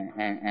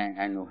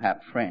and who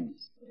have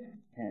friends.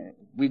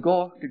 We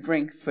go to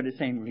drink for the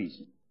same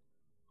reason.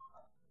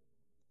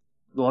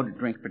 Go to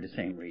drink for the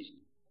same reason.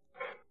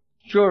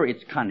 Sure,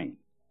 it's cunning.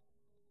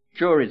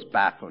 Sure, it's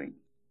baffling.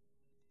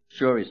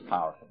 Sure, it's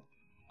powerful.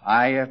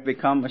 I have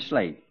become a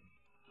slave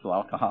to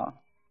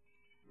alcohol,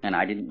 and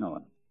I didn't know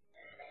it.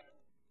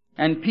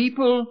 And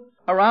people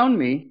around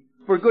me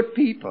were good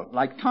people,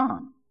 like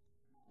Tom.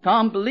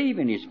 Tom believed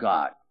in his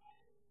God.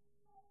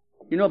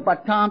 You know,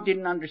 but Tom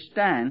didn't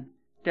understand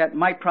that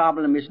my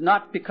problem is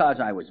not because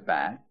I was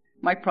bad.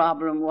 My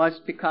problem was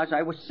because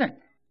I was sick.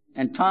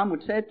 And Tom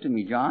would say to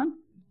me, John,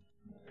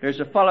 there's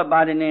a fellow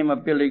by the name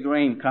of Billy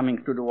Graham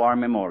coming to the War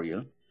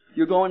Memorial.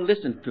 You go and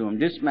listen to him.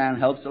 This man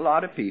helps a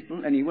lot of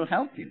people, and he will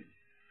help you.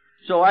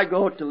 So I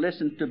go to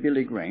listen to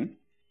Billy Graham,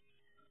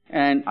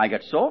 and I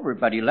got sober,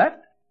 but he left.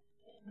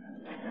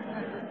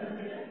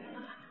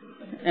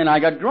 And I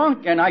got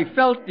drunk, and I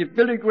felt if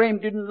Billy Graham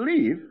didn't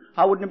leave,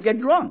 I wouldn't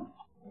get drunk.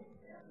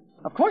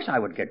 Of course I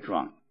would get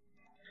drunk.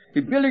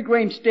 If Billy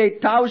Graham stayed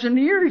 1,000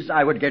 years,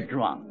 I would get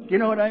drunk. You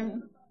know what I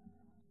mean?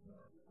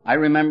 I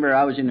remember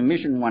I was in a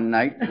mission one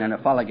night, and a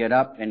fellow got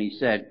up, and he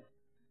said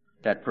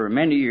that for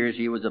many years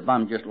he was a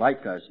bum just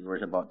like us. There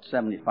was about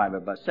 75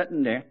 of us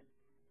sitting there.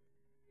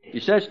 He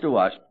says to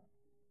us,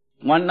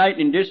 one night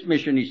in this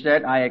mission, he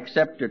said, I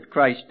accepted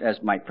Christ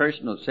as my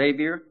personal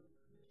Savior.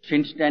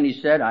 Since then, he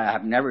said, I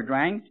have never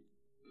drank.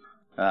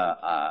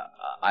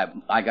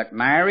 I got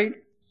married.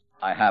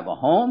 I have a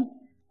home.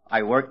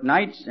 I work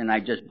nights, and I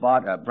just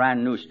bought a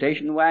brand new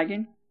station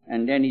wagon.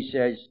 And then he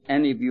says,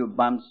 any of you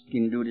bums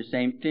can do the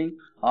same thing.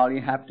 All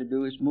you have to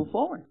do is move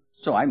forward.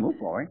 So I moved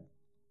forward.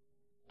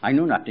 I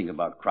knew nothing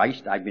about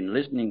Christ. I've been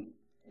listening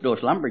to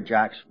those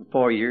lumberjacks for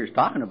 4 years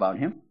talking about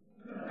him.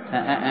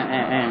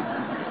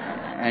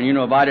 And you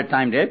know, by the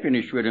time they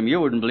finished with him,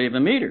 you wouldn't believe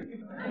him either.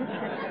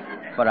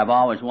 But I've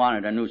always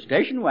wanted a new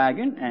station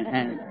wagon.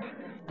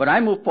 But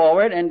I moved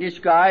forward, and this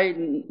guy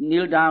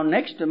kneeled down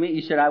next to me.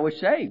 He said I was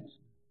saved.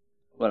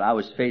 Well, I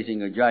was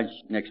facing a judge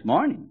next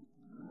morning.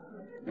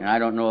 And I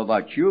don't know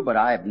about you, but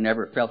I have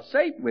never felt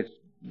safe with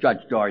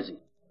Judge Dorsey.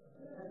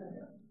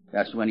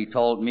 That's when he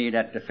told me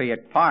that the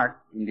Fayette Park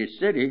in this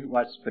city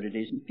was for the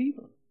decent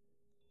people.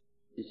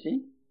 You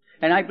see?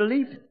 And I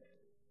believed it.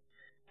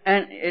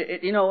 And,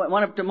 you know,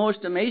 one of the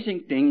most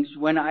amazing things,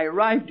 when I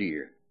arrived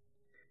here,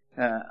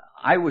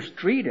 I was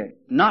treated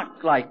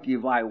not like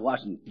if I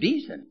wasn't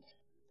decent.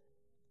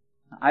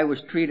 I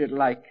was treated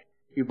like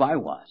if I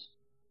was.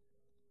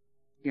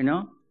 You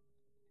know?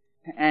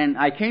 And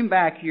I came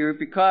back here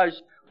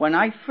because when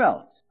I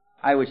felt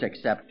I was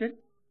accepted,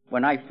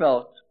 when I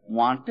felt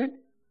wanted,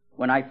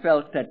 when I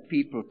felt that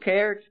people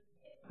cared,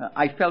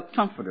 I felt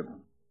comfortable.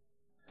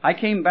 I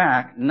came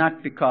back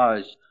not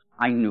because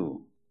I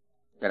knew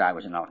that I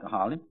was an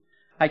alcoholic.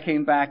 I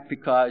came back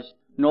because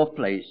no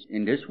place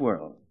in this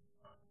world,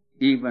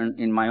 even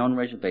in my own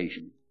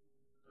reservation,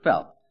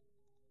 felt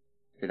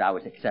that I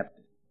was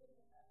accepted.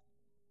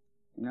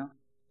 You know?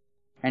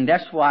 And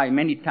that's why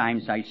many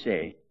times I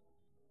say,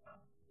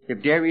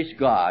 if there is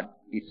God,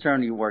 it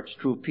certainly works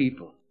through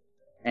people.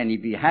 And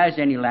if He has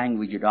any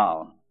language at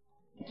all,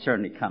 it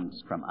certainly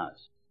comes from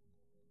us.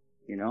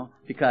 You know?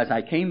 Because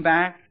I came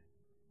back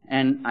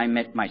and I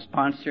met my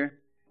sponsor.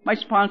 My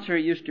sponsor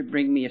used to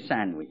bring me a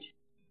sandwich.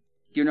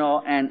 You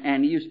know,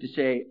 and he used to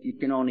say, you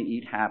can only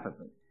eat half of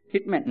it.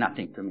 It meant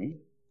nothing to me.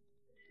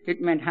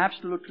 It meant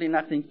absolutely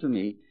nothing to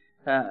me.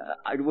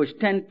 It was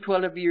 10,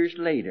 12 years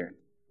later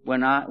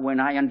when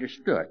I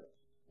understood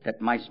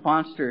that my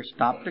sponsor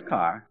stopped the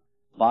car,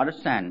 bought a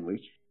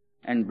sandwich,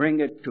 and bring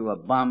it to a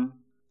bum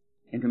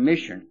in the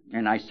mission.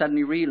 And I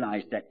suddenly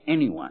realized that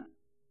anyone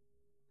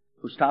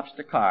who stops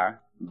the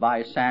car, buy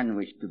a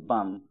sandwich to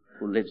bum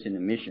who lives in a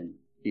mission,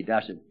 he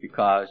does it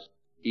because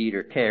he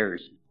either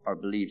cares or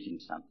believes in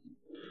something.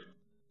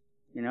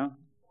 You know?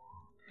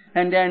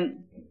 And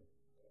then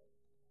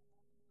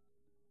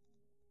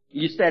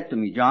he said to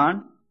me,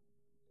 John,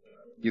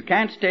 you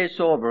can't stay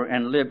sober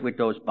and live with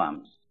those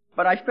bums.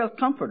 But I felt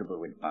comfortable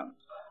with bums.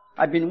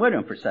 I've been with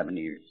them for 7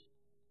 years.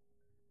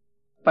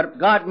 But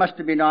God must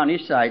have been on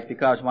His side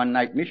because one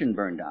night mission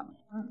burned down.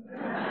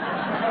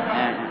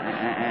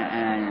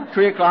 And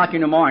 3 o'clock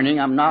in the morning,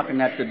 I'm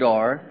knocking at the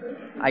door.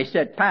 I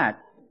said, Pat,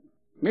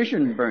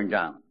 mission burned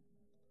down.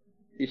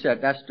 He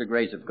said, that's the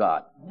grace of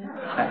God.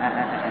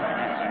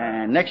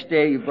 And next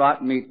day, he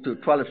brought me to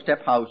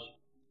 12-step house.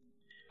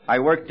 I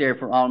worked there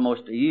for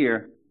almost a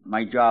year.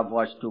 My job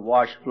was to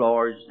wash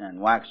floors and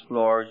wax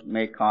floors,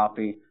 make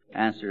coffee,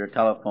 answer the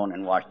telephone,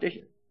 and wash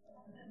dishes.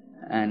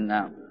 And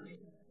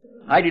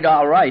I did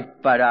all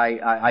right, but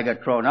I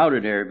got thrown out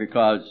of there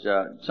because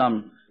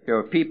there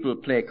were people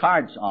play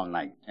cards all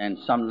night. And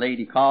some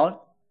lady called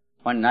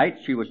one night.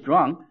 She was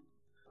drunk.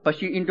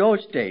 But in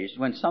those days,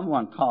 when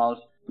someone calls,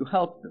 you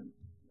help them.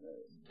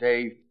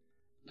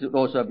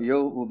 Those of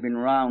you who've been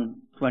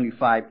around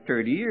 25,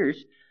 30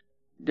 years,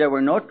 there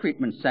were no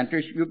treatment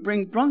centers. You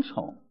bring drunks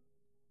home.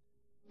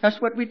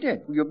 That's what we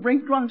did. You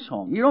bring drunks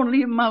home. You don't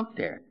leave them out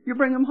there. You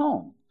bring them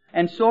home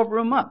and sober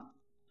them up.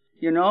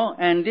 You know,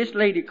 and this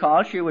lady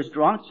called. She was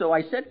drunk. So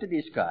I said to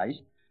these guys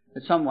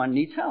that someone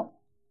needs help.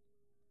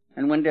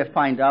 And when they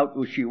find out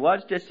who she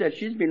was, they said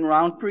she's been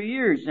around for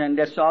years and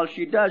that's all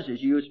she does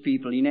is use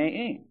people in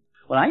AA.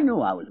 Well, I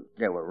knew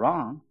they were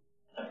wrong.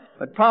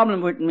 But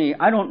problem with me,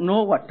 I don't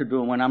know what to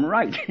do when I'm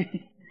right.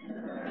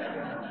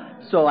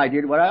 So I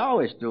did what I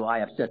always do. I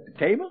upset the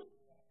table,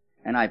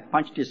 and I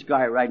punched this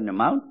guy right in the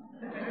mouth.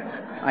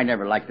 I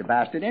never liked the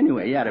bastard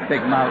anyway. He had a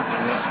big mouth.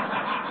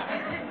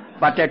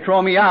 But they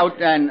throw me out,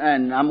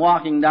 and I'm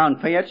walking down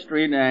Fayette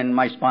Street, and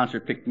my sponsor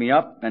picked me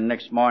up, and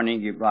next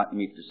morning he brought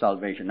me to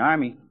Salvation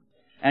Army.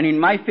 And in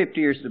my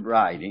 50-year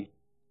sobriety,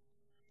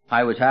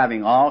 I was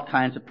having all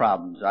kinds of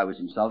problems. I was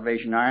in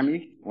Salvation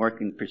Army,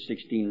 working for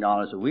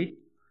 $16 a week.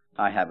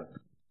 I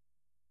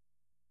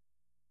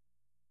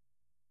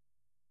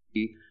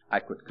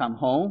could come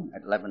home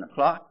at 11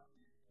 o'clock,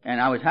 and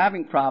I was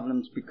having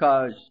problems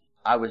because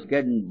I was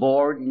getting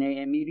bored in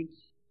AA meetings.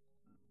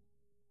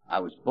 I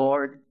was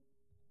bored.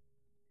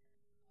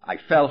 I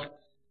felt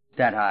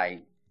that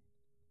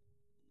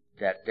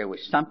there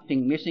was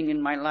something missing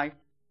in my life.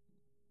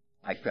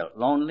 I felt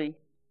lonely.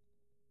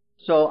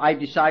 So I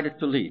decided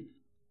to leave.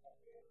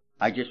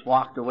 I just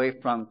walked away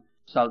from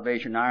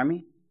Salvation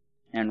Army,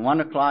 and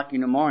 1 o'clock in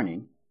the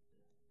morning,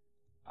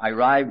 I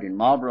arrived in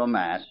Marlborough,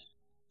 Mass.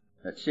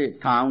 That's a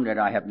town that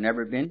I have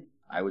never been.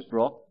 I was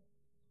broke.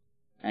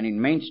 And in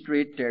Main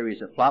Street, there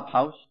is a flop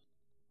house,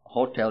 a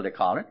hotel they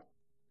call it.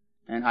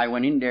 And I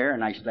went in there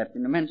and I slept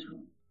in the men's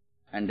room.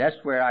 And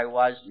that's where I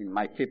was in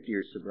my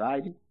 50-year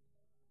sobriety.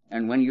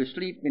 And when you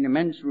sleep in the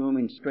men's room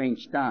in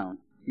strange town,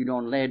 you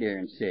don't lay there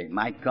and say,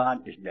 my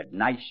God, isn't it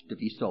nice to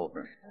be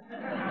sober?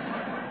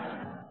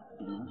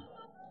 You know?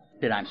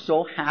 That I'm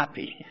so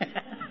happy.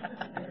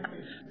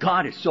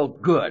 God is so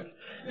good.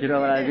 You know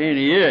what I mean?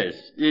 He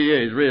is. He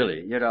is,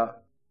 really, you know.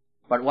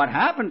 But what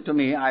happened to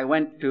me, I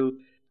went to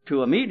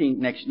a meeting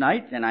next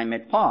night and I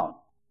met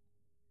Paul.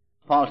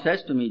 Paul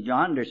says to me,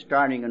 John, they're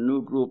starting a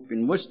new group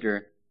in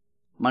Worcester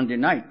Monday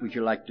night. Would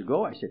you like to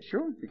go? I said,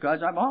 sure,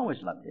 because I've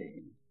always loved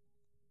AA.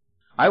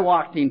 I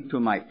walked into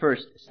my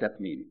first step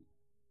meeting.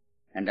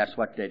 And that's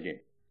what they did.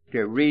 They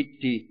read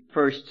the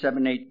first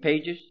 7, 8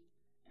 pages,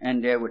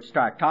 and they would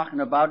start talking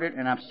about it,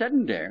 and I'm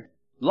sitting there,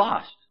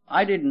 lost.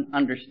 I didn't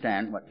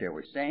understand what they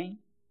were saying.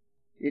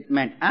 It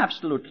meant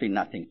absolutely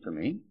nothing to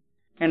me.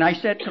 And I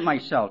said to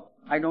myself,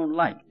 I don't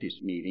like these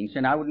meetings,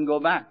 and I wouldn't go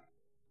back.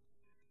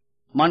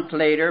 A month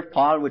later,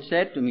 Paul would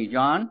say to me,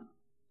 John,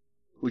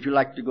 would you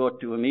like to go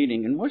to a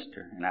meeting in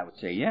Worcester? And I would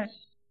say yes.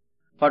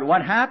 But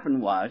what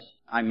happened was,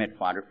 I met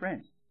Father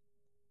Fred.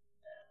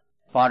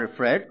 Father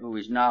Fred, who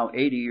is now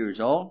 80 years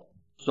old,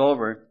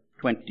 sober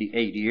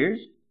 28 years,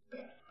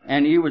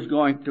 and he was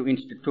going to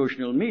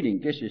institutional meeting.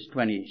 This is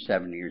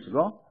 27 years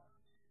ago.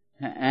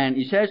 And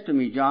he says to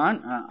me,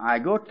 John, I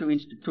go to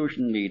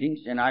institution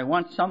meetings and I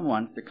want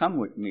someone to come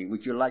with me.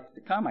 Would you like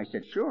to come? I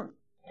said, sure.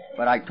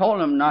 But I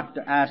told him not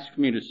to ask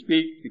me to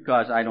speak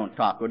because I don't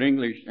talk good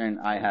English and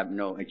I have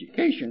no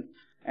education.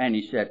 And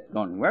he said,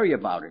 don't worry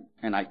about it.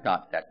 And I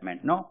thought that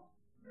meant no.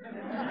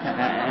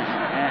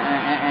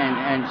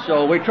 And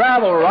so we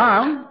travel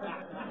around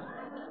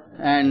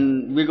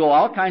and we go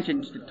all kinds of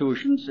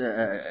institutions.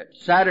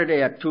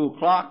 Saturday at 2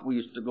 o'clock we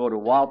used to go to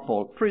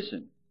Walpole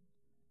Prison.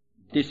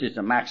 This is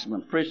a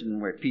maximum prison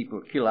where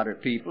people kill other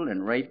people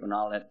and rape and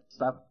all that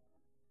stuff.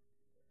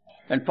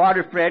 And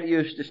Father Fred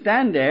used to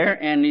stand there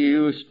and he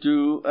used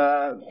to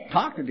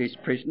talk to these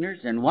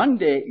prisoners. And one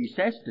day he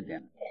says to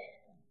them,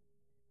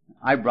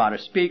 I brought a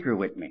speaker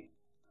with me.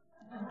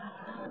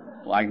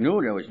 Well, I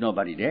knew there was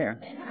nobody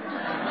there.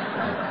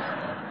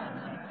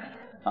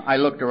 I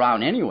looked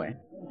around anyway.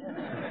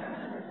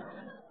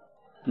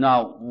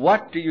 Now,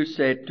 what do you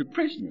say to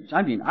prisoners?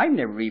 I mean, I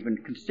never even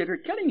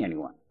considered killing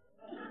anyone.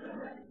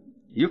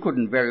 You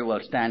couldn't very well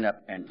stand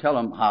up and tell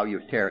them how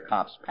you tear a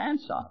cop's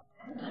pants off.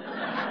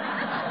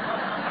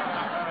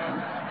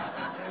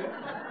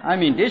 I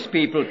mean, these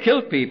people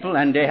kill people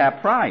and they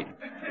have pride.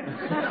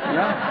 You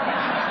know?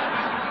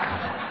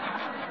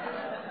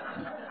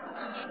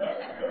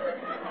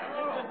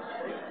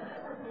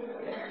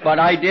 But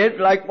I did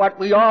like what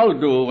we all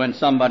do when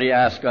somebody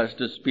asks us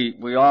to speak.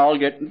 We all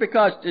get,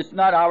 because it's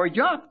not our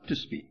job to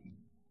speak.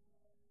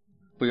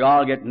 We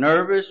all get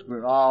nervous. We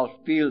all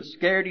feel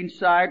scared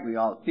inside. We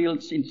all feel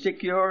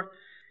insecure.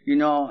 You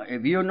know,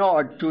 if you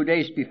know 2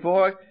 days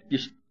before,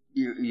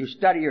 you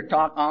study your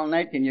talk all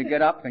night and you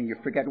get up and you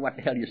forget what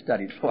the hell you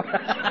studied for.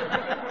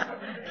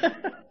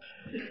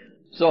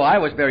 So I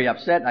was very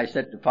upset. I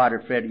said to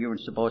Father Fred, you were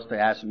supposed to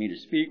ask me to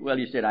speak. Well,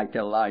 he said, I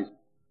tell lies.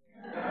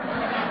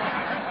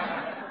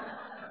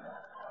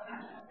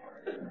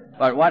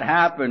 But what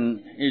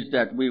happened is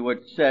that we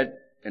would sit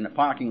in the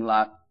parking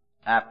lot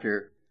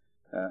after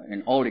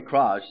in Holy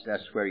Cross,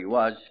 that's where he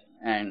was,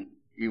 and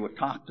he would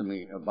talk to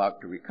me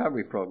about the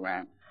recovery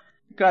program.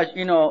 Because,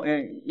 we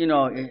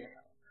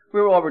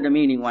were over the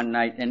meeting one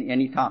night,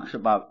 and he talks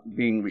about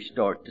being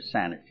restored to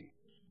sanity.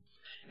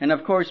 And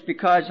of course,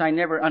 because I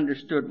never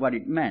understood what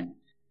it meant,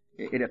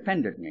 it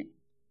offended me.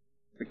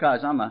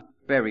 Because I'm a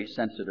very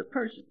sensitive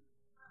person.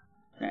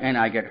 And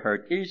I get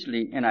hurt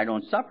easily, and I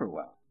don't suffer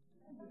well.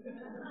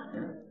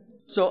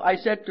 So I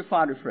said to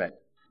Father Fred,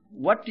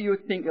 what do you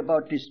think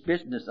about this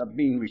business of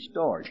being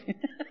restored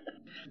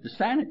to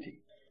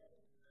sanity?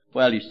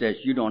 Well, he says,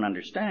 you don't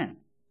understand.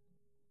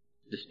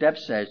 The step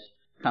says,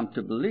 come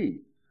to believe.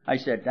 I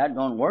said, that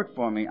don't work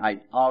for me.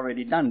 I'd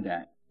already done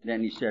that.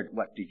 Then he said,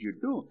 what did you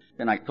do?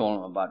 Then I told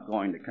him about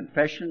going to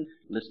confession,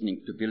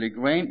 listening to Billy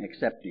Graham,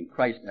 accepting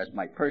Christ as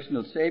my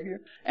personal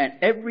Savior. And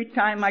every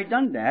time I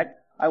done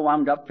that, I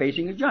wound up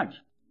facing a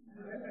judge.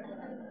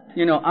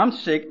 I'm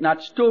sick,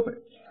 not stupid.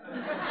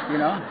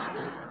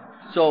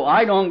 So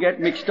I don't get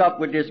mixed up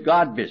with this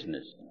God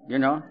business,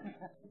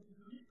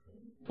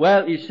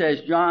 Well, he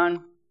says,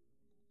 John,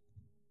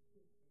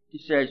 he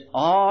says,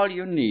 all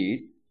you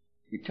need,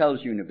 he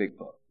tells you in the big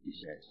book, he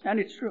says, and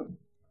it's true.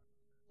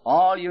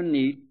 All you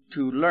need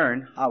to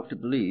learn how to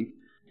believe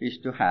is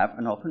to have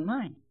an open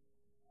mind.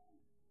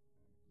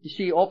 You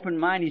see, open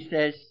mind, he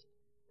says,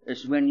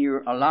 is when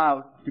you're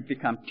allowed to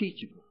become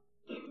teachable.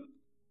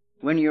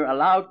 When you're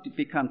allowed to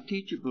become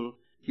teachable,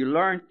 you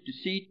learn to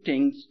see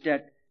things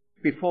that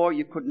before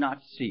you could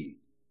not see.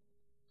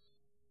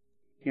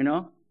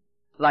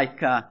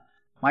 Like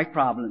my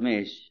problem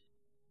is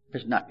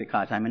not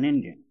because I'm an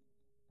Indian.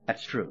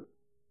 That's true.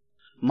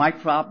 My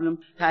problem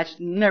has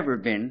never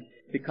been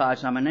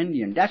because I'm an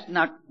Indian. That's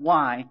not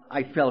why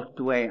I felt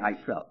the way I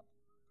felt.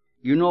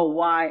 You know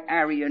why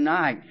Harry and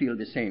I feel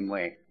the same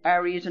way.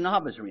 Harry is an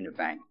officer in the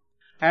bank.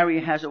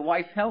 Harry has a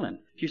wife, Helen.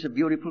 She's a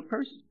beautiful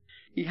person.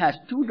 He has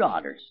 2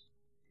 daughters.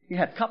 He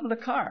had a couple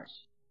of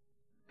cars.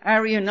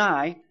 Harry and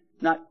I,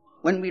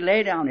 when we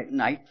lay down at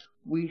night,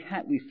 we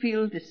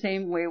feel the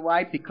same way.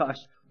 Why?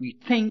 Because we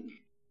think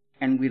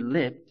and we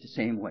live the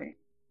same way.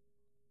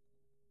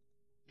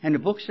 And the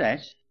book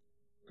says,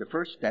 the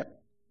first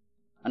step,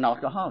 an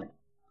alcoholic.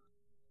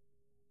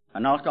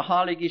 An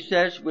alcoholic, he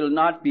says, will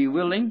not be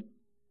willing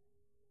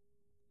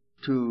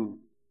to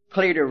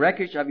clear the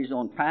wreckage of his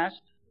own past.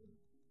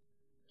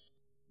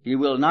 He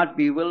will not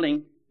be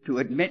willing to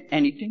admit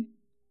anything.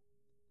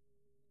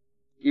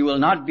 He will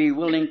not be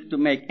willing to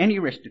make any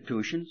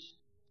restitutions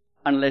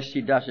unless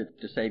he does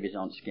it to save his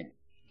own skin.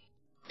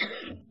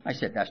 I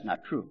said, that's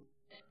not true.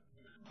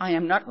 I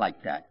am not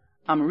like that.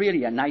 I'm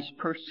really a nice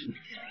person.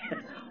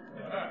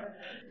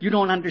 You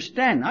don't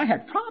understand. I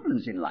had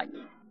problems in life.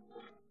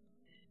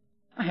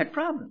 I had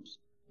problems.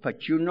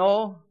 But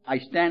I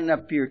stand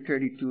up here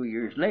 32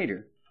 years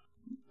later,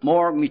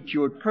 more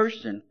matured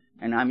person,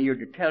 and I'm here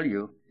to tell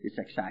you it's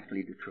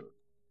exactly the truth.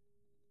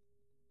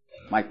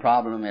 My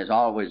problem has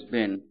always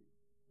been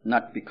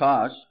not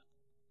because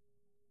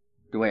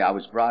the way I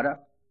was brought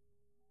up.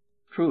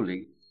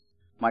 Truly,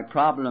 my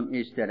problem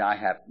is that I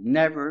have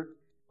never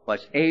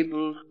was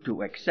able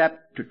to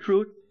accept the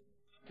truth.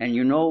 And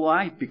you know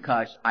why?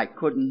 Because I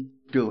couldn't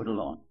do it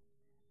alone.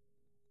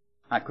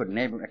 I could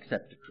never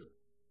accept the truth.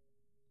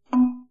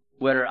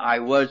 Whether I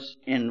was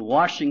in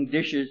washing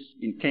dishes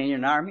in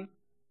Kenyan Army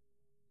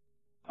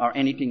or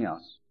anything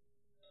else.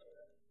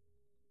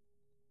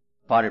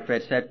 Father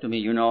Fred said to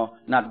me,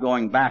 not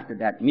going back to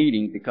that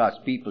meeting because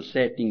people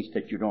say things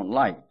that you don't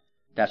like,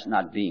 that's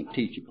not being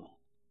teachable.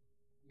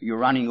 You're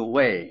running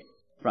away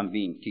from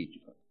being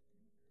teachable.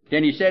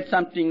 Then he said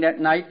something that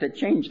night that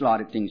changed a lot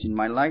of things in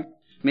my life.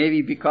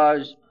 Maybe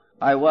because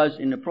I was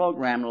in the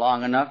program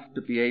long enough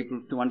to be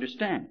able to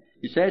understand.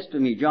 He says to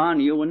me, John,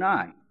 you and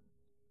I,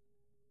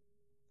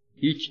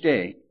 each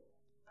day,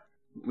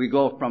 we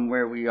go from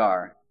where we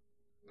are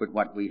with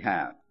what we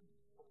have.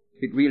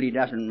 It really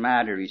doesn't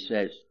matter, he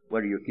says,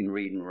 whether you can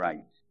read and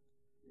write.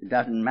 It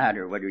doesn't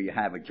matter whether you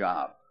have a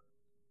job.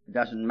 It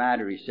doesn't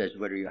matter, he says,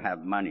 whether you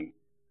have money.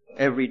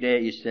 Every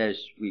day, he says,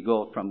 we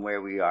go from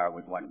where we are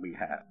with what we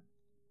have.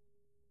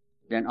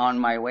 Then on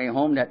my way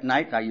home that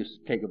night, I used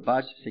to take a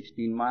bus,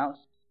 16 miles.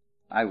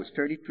 I was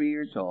 33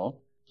 years old,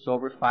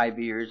 sober 5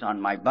 years on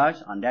my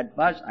bus. On that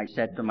bus, I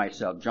said to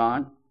myself,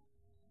 John,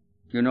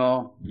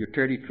 you're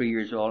 33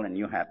 years old and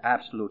you have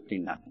absolutely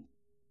nothing.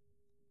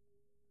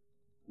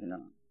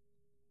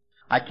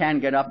 I can't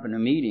get up in a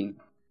meeting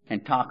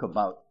and talk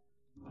about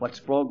what this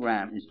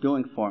program is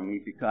doing for me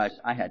because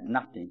I had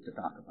nothing to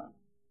talk about.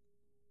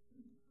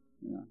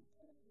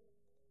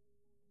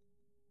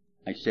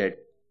 I said,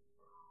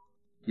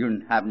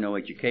 You have no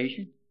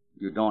education.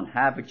 You don't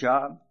have a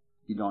job.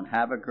 You don't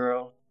have a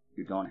girl.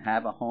 You don't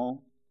have a home.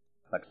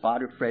 But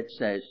Father Fred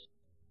says,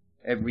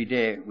 every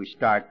day we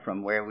start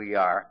from where we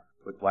are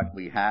with what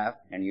we have.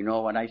 And you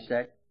know what I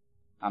said?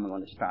 I'm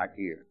going to start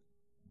here.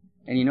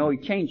 And you know, he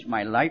changed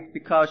my life,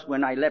 because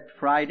when I left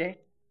Friday,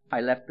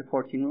 I left the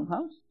 14-room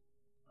house.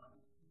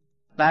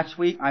 Last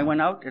week I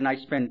went out and I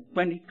spent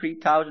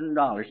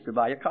 $23,000 to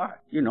buy a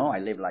car. You know, I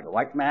live like a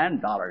white man,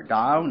 dollar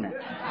down,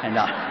 and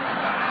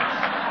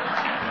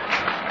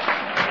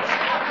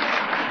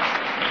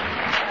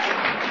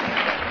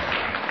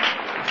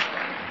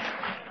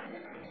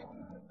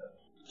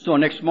So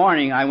next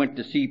morning I went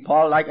to see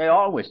Paul like I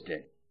always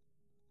did.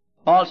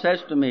 Paul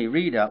says to me,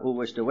 Rita, who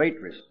was the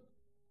waitress,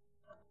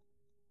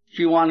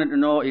 she wanted to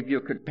know if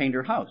you could paint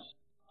her house.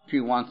 She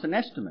wants an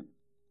estimate.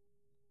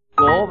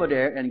 Go over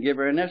there and give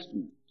her an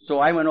estimate. So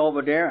I went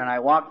over there and I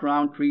walked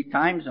around 3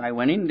 times. I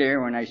went in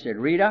there and I said,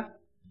 Rita,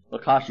 it'll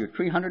cost you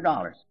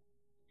 $300.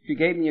 She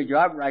gave me a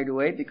job right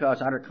away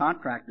because other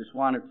contractors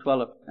wanted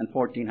 $1,200 and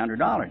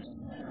 $1,400.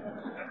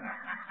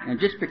 And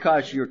just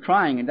because you're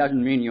trying, it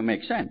doesn't mean you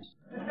make sense.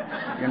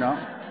 You know?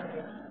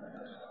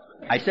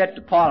 I said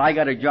to Paul, I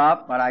got a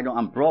job, but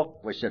I'm broke.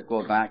 I said,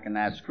 go back and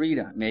ask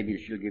Rita.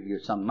 Maybe she'll give you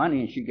some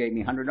money. And she gave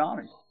me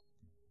 $100.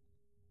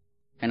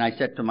 And I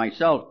said to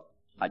myself,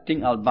 I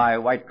think I'll buy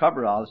a white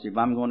coveralls. If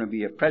I'm going to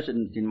be a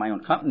president in my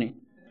own company,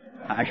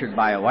 I should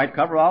buy a white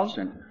coveralls.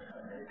 And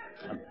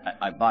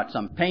I bought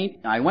some paint.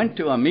 I went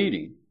to a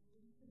meeting.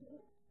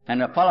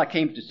 And a fellow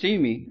came to see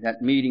me,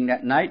 that meeting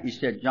that night. He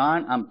said,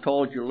 John, I'm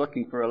told you're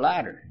looking for a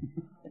ladder.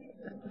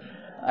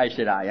 I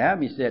said, I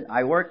am. He said,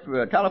 I work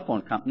for a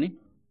telephone company.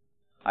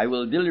 I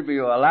will deliver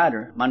you a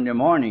ladder Monday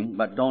morning,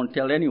 but don't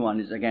tell anyone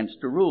it's against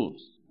the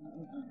rules.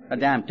 The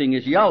damn thing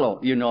is yellow.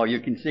 You know, you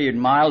can see it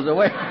miles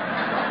away.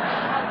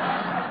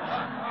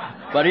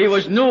 But he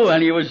was new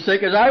and he was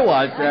sick as I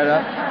was.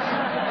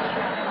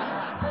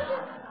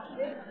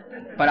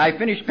 But I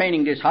finished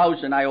painting this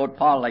house and I owed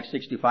Paul like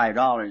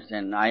 $65.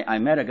 And I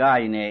met a guy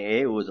in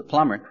AA who was a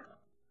plumber.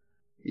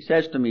 He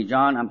says to me,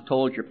 John, I'm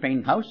told you're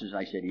painting houses.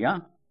 I said, yeah.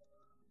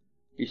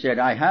 He said,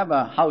 I have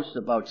a house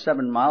about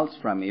 7 miles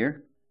from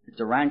here. It's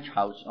a ranch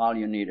house. All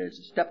you need is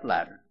a step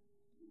ladder.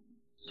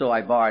 So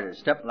I borrowed a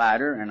step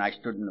ladder and I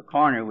stood in the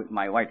corner with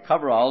my white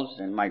coveralls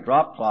and my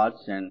drop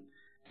cloths and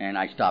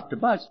I stopped the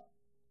bus.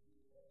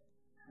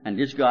 And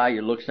this guy,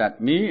 he looks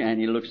at me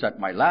and he looks at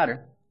my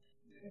ladder.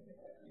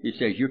 He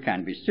says, you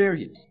can't be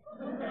serious.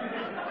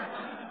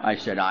 I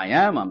said, I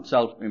am. I'm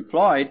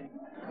self-employed.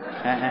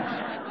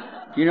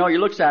 You know, he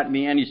looks at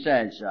me and he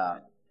says,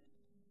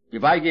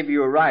 if I give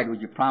you a ride,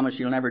 would you promise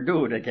you'll never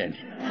do it again?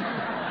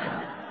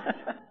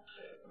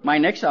 My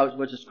next house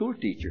was a school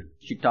teacher.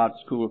 She taught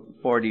school for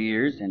 40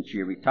 years and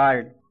she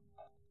retired.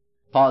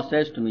 Paul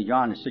says to me,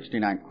 John, there's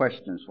 69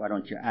 questions. Why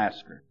don't you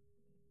ask her?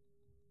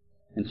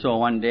 And so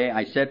one day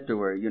I said to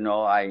her, you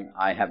know,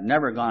 I have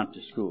never gone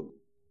to school.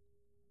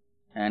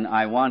 And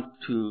I want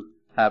to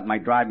have my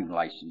driving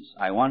license.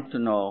 I want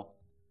to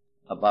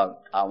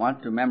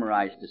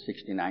memorize the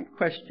 69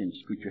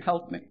 questions. Could you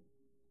help me?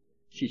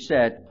 She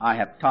said, I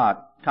have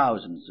taught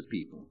thousands of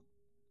people.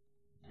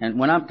 And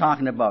when I'm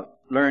talking about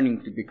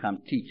learning to become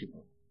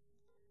teachable,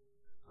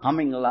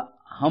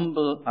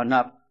 humble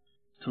enough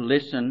to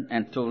listen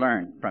and to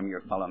learn from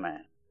your fellow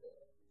man.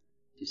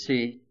 You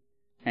see,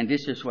 and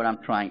this is what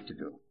I'm trying to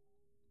do.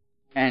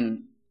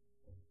 And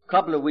a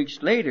couple of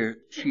weeks later,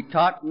 she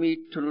taught me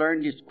to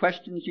learn these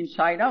questions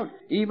inside out.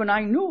 Even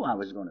I knew I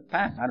was going to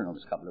pass. I don't know if it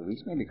was a couple of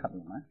weeks, maybe a couple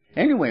of months.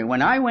 Anyway,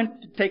 when I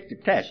went to take the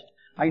test,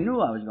 I knew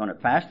I was going to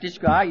pass. This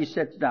guy, he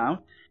sits down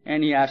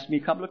and he asked me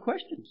a couple of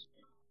questions.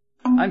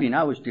 I mean,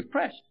 I was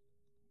depressed.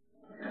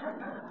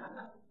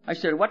 I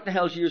said, what the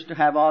hell's used to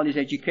have all this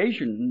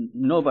education?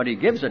 Nobody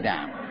gives a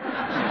damn.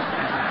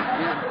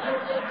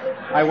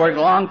 I worked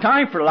a long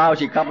time for a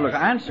lousy couple of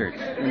answers.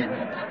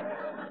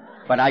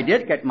 But I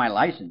did get my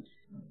license.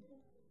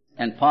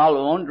 And Paul, who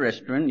owned the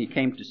restaurant, he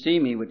came to see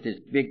me with this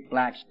big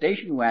black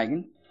station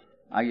wagon.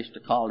 I used to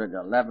call it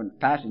 11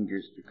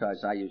 passengers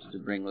because I used to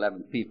bring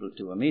 11 people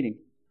to a meeting.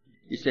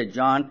 He said,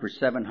 John, for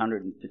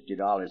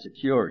 $750,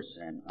 it's yours.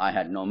 And I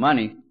had no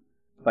money.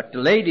 But the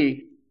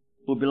lady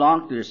who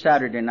belonged to the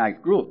Saturday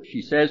night group,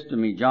 she says to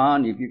me,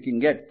 John, if you can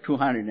get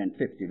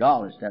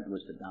 $250, that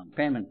was the down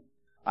payment,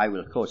 I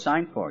will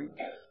co-sign for you.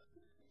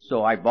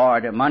 So I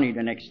borrowed the money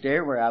the next day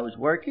where I was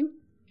working.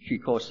 She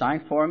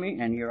co-signed for me,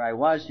 and here I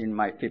was in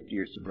my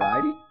 50-year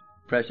sobriety,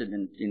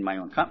 president in my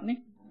own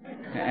company.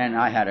 And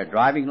I had a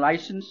driving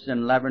license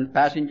and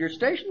 11-passenger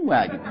station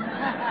wagon.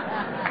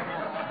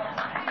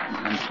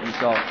 And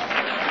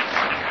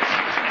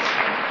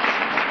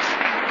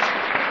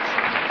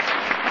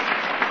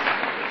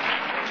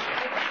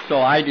so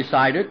I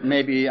decided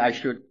maybe I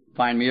should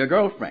find me a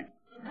girlfriend.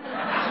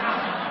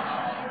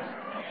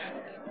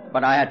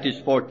 But I had this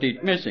 4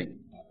 teeth missing.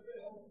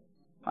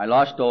 I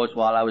lost those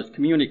while I was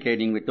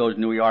communicating with those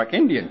New York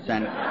Indians.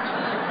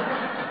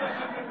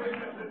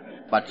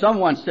 But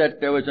someone said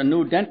there was a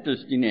new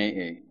dentist in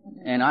AA.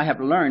 And I have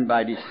learned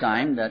by this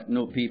time that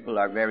new people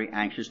are very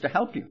anxious to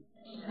help you.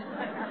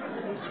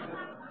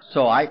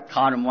 So I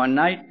caught him one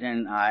night,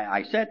 and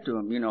I said to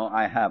him,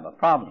 I have a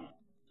problem.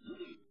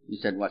 He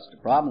said, what's the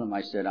problem?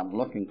 I said, I'm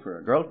looking for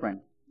a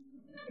girlfriend,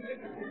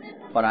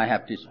 but I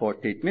have this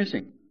 4th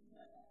missing.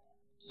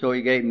 So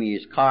he gave me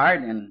his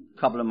card, and a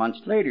couple of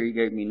months later, he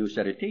gave me a new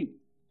set of teeth.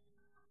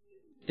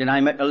 Then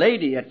I met a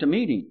lady at the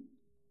meeting.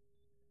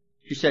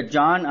 She said,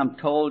 John, I'm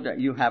told that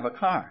you have a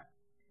car.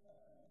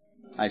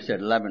 I said,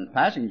 11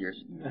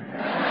 passengers.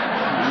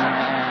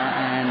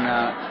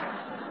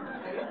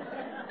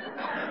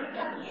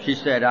 She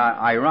said,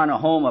 I run a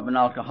home of an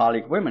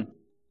alcoholic women.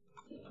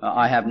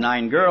 I have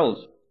 9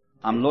 girls.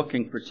 I'm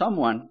looking for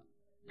someone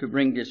to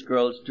bring these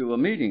girls to a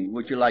meeting.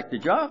 Would you like the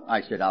job?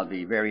 I said, I'll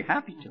be very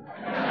happy to.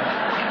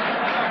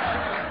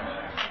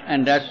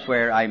 And that's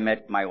where I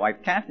met my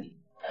wife, Kathy.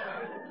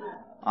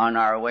 On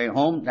our way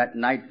home that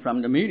night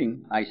from the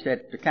meeting, I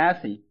said to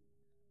Kathy,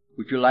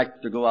 would you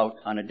like to go out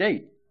on a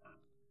date?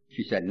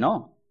 She said,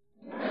 no.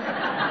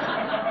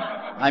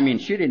 I mean,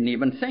 she didn't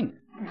even think.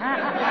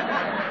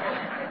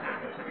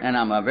 And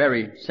I'm a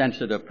very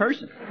sensitive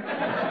person.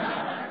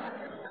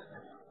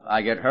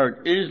 I get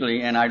hurt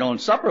easily and I don't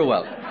suffer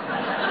well.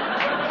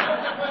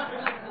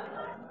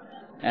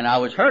 And I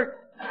was hurt.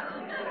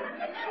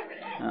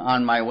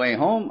 On my way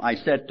home, I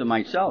said to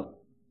myself,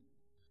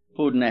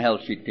 who in the hell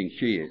she thinks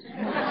she is?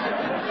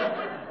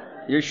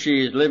 Here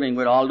she is living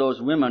with all those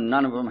women,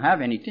 none of them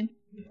have anything.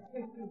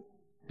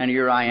 And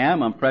here I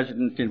am, I'm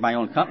president in my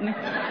own company.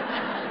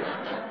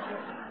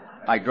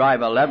 I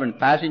drive 11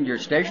 passenger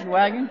station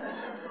wagon,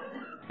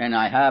 and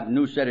I have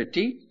new set of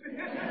teeth.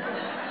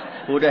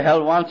 Who the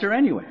hell wants her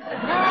anyway?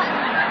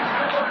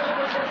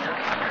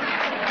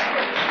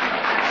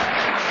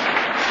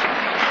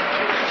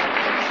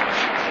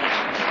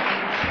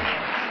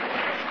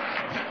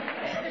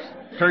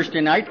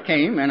 Thursday night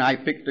came, and I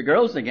picked the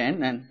girls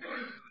again, and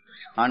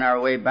on our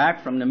way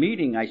back from the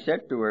meeting, I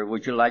said to her,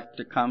 would you like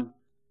to come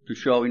to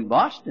show in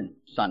Boston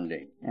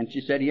Sunday? And she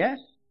said yes.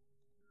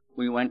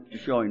 We went to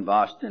show in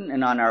Boston,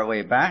 and on our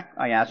way back,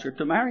 I asked her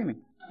to marry me.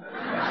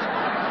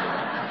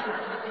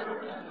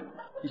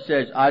 She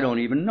says, I don't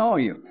even know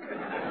you.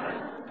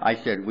 I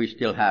said, we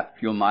still have a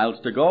few miles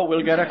to go.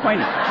 We'll get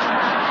acquainted.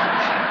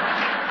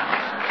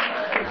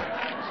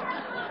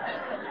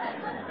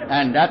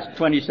 And that's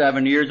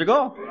 27 years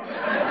ago.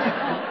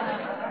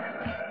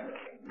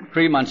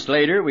 3 months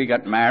later, we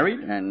got married,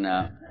 and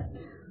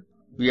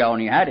we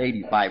only had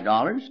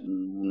 $85.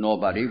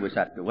 Nobody was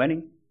at the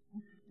wedding.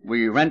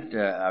 We rent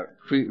a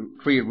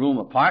three-room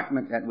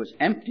apartment that was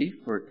empty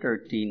for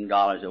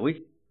 $13 a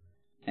week.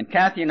 And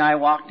Kathy and I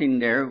walked in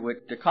there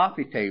with the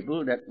coffee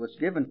table that was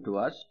given to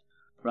us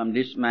from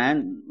this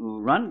man who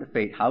run the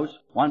Faith House,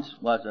 once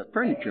was a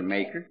furniture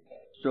maker.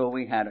 So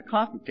we had a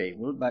coffee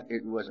table, but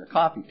it was a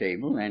coffee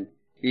table, and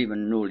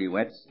even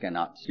newlyweds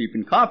cannot sleep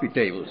in coffee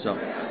tables.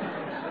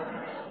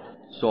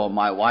 So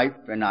my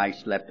wife and I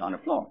slept on the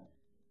floor.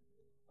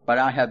 But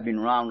I have been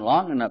around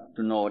long enough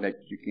to know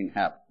that you can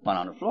have fun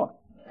on the floor.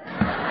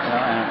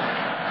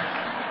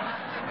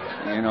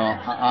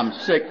 I'm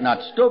sick,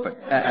 not stupid.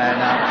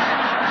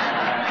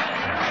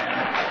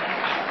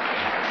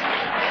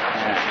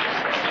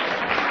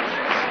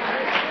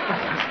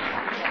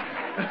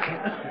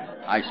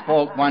 I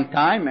spoke one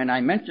time, and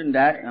I mentioned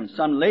that, and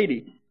some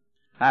lady,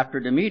 after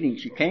the meeting,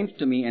 she came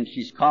to me, and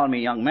she's called me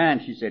young man.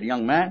 She said,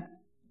 young man,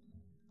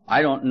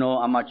 I don't know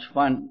how much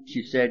fun,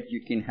 she said,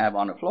 you can have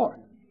on the floor.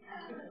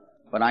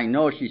 But I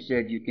know, she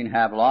said, you can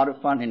have a lot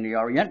of fun in the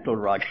Oriental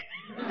rug.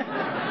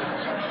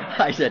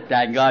 I said,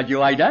 thank God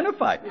you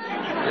identified.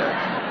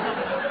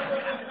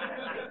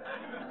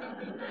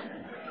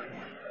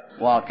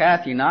 While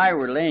Kathy and I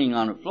were laying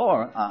on the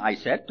floor, I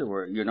said to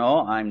her,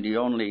 I'm the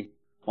only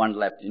one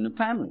left in the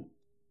family.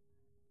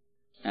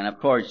 And of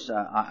course,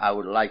 I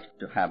would like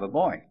to have a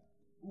boy.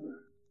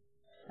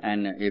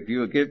 And if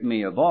you give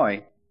me a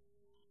boy,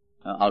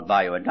 I'll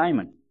buy you a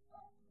diamond.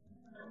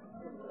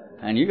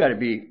 And you gotta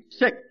be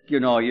sick,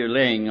 you're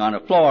laying on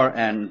the floor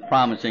and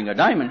promising a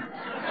diamond.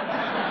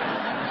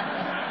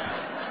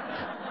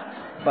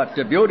 But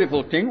the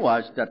beautiful thing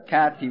was that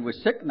Kathy was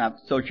sick enough,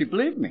 so she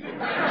believed me.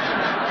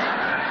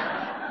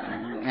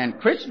 And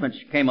Christmas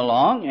came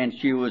along, and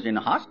she was in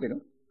the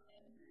hospital.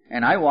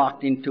 And I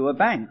walked into a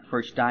bank.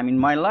 First time in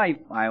my life,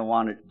 I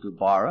wanted to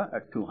borrow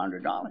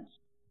 $200.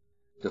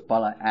 The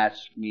fella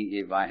asked me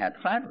if I had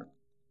collateral.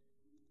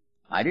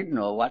 I didn't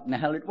know what in the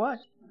hell it was.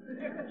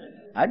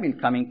 I've been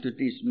coming to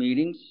these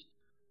meetings,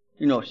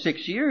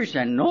 6 years,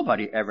 and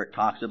nobody ever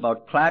talks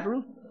about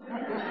collateral.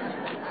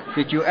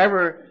 Did you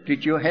ever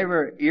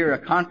hear a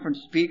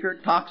conference speaker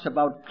talks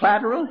about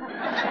collateral?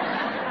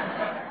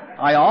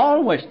 I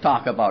always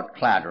talk about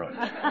collateral.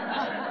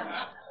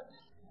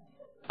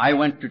 I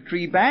went to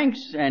 3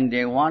 banks, and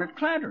they wanted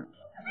collateral.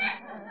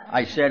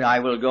 I said, I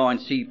will go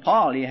and see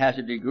Paul. He has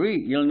a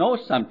degree. He'll know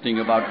something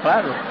about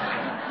collateral.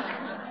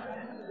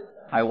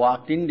 I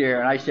walked in there,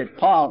 and I said,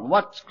 Paul,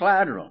 what's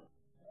collateral?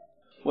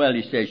 Well,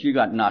 he says, you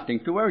got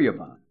nothing to worry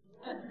about.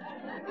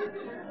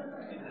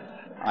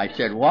 I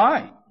said,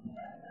 why?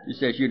 He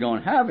says, you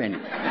don't have any.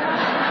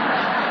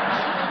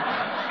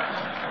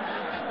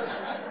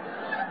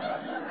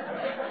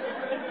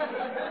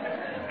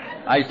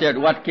 I said,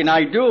 what can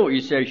I do?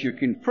 He says, you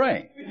can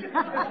pray.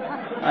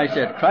 I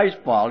said, Christ,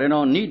 Paul, they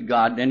don't need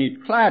God, they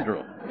need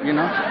collateral, you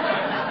know.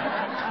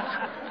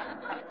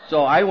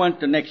 So I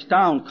went to the next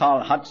town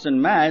called Hudson,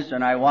 Mass,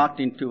 and I walked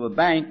into a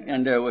bank,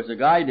 and there was a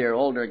guy there,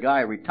 older guy,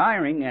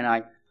 retiring, and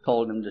I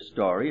told him the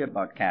story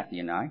about Kathy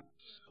and I.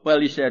 Well,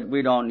 he said,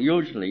 we don't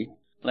usually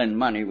lend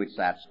money with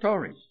sad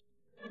stories.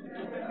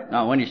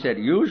 Now, when he said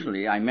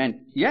usually, I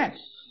meant yes,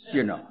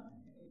 you know.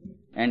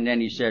 And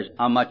then he says,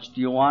 how much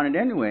do you want it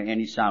anyway?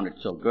 And he sounded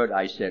so good,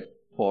 I said,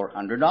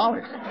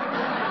 $400.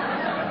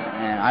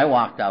 And I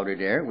walked out of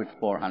there with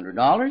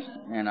 $400,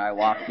 and I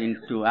walked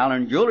into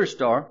Allen Jeweler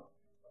store.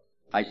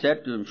 I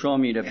said to him, show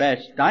me the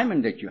best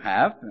diamond that you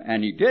have,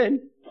 and he did.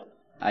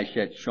 I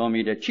said, show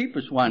me the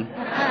cheapest one.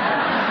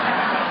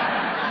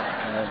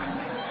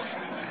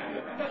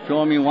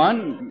 Show me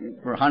one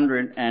for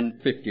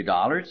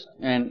 $150,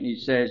 and he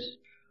says,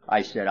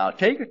 I said, I'll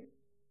take it.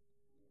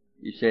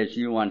 He says,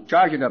 you want to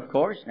charge it, of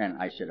course,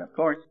 and I said, of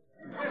course.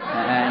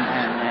 And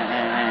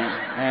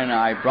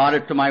I brought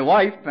it to my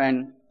wife,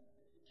 and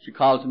she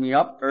calls me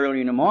up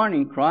early in the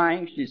morning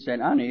crying. She said,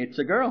 honey, it's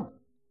a girl.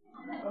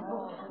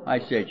 I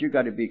said, you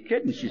got to be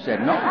kidding. She said,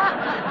 no.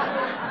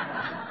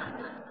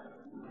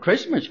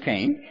 Christmas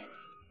came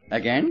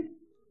again.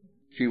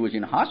 She was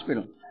in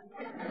hospital.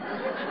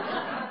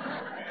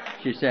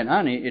 She said,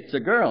 honey, it's a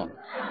girl.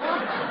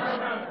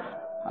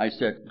 I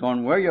said,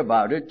 don't worry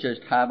about it.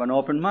 Just have an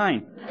open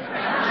mind.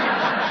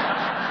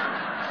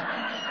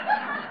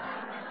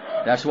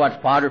 That's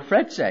what Father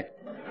Fred said.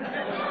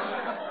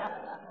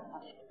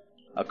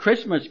 A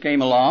Christmas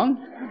came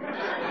along.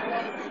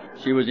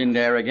 She was in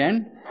there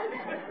again.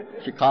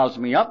 She calls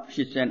me up.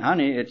 She said,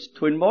 honey, it's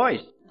twin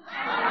boys.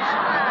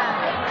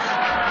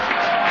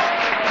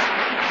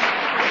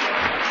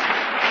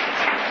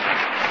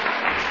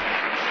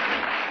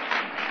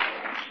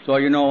 So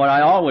you know what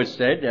I always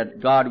said, that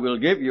God will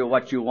give you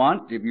what you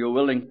want if you're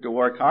willing to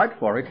work hard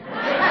for it.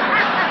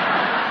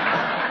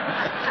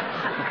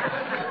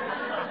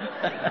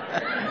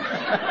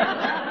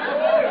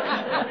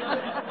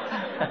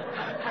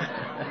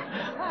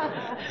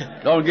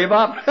 Don't give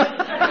up.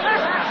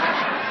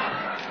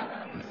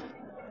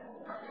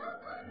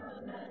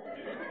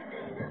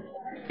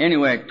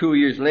 Anyway, 2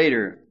 years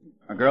later,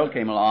 a girl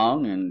came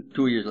along, and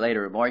 2 years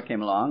later, a boy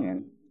came along,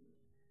 and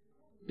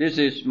this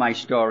is my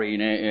story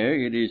in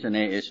AA. It is an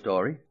AA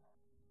story.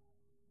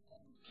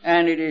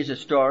 And it is a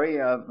story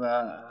of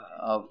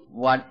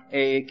what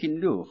AA can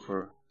do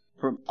for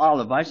all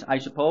of us, I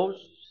suppose.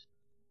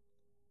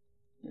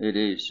 It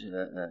is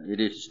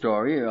a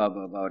story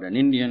about an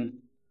Indian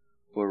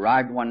who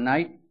arrived one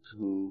night,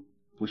 who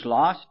was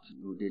lost,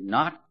 who did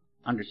not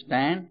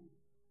understand,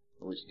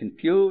 who was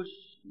confused,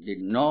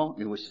 didn't know,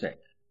 he was sick.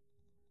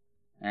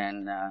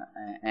 And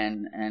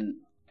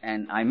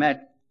I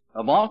met,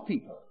 of all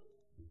people,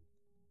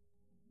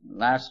 the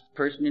last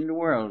person in the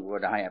world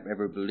would I have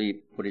ever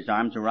believed put his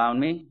arms around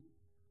me,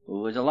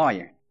 who was a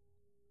lawyer.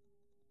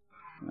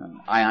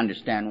 I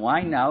understand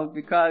why now,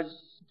 because,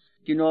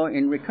 you know,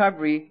 in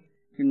recovery,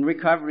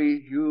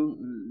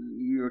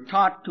 you're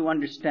taught to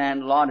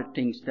understand a lot of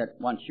things that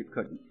once you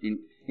couldn't.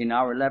 In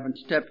our 11th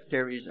step,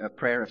 there is a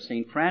prayer of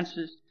St.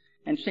 Francis,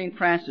 and St.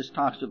 Francis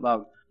talks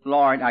about,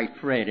 Lord, I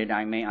pray that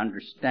I may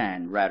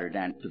understand rather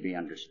than to be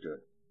understood.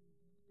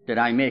 That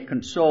I may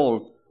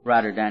console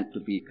rather than to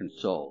be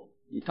consoled.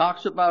 He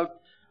talks about,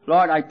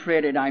 Lord, I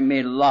pray that I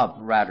may love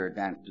rather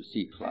than to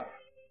seek love.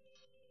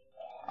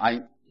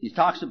 He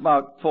talks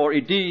about, for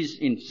it is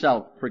in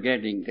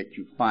self-forgetting that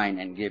you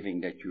find and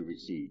giving that you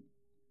receive.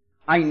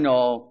 I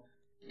know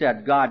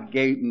that God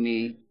gave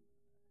me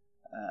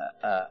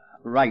a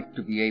right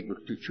to be able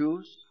to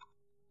choose.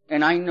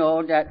 And I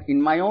know that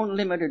in my own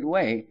limited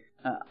way,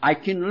 I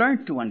can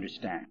learn to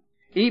understand.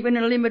 Even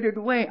in a limited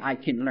way, I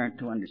can learn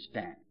to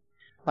understand.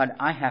 But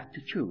I have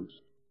to choose.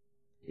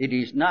 It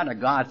is not a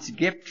God's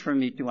gift for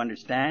me to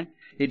understand.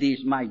 It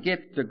is my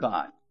gift to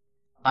God.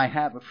 I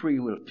have a free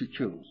will to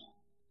choose.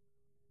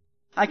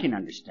 I can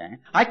understand.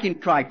 I can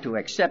try to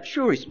accept.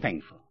 Sure, it's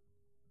painful.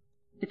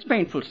 It's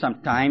painful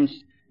sometimes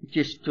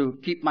just to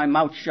keep my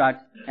mouth shut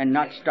and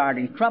not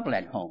starting trouble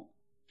at home.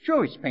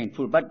 Sure, it's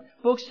painful, but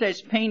book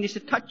says pain is a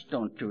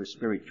touchstone to a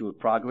spiritual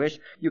progress.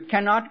 You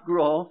cannot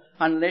grow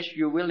unless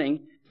you're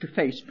willing to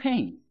face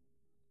pain.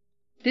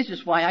 This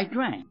is why I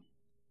drank.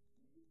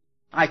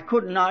 I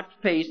could not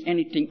face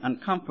anything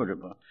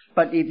uncomfortable.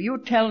 But if you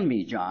tell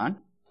me, John,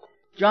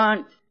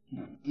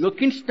 you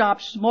can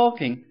stop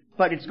smoking,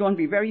 but it's going to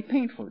be very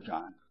painful,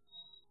 John.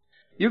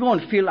 You're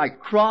going to feel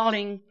like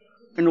crawling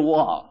in a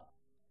wall.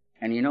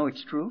 And you know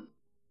it's true.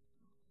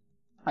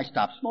 I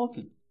stopped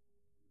smoking.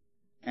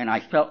 And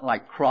I felt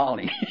like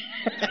crawling.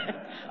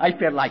 I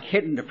felt like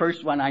hitting the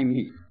first one I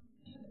meet.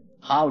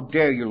 How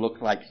dare you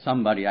look like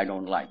somebody I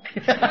don't like?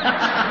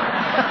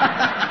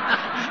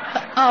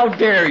 How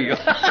dare you?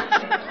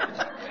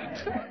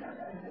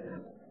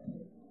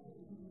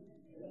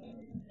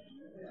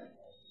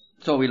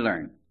 So we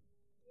learn.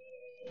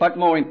 But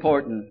more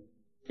important,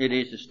 it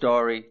is a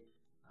story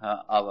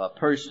of a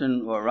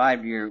person who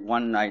arrived here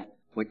one night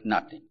with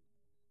nothing.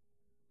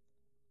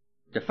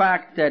 The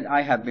fact that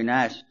I have been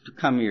asked to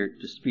come here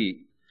to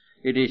speak,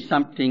 it is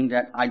something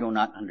that I do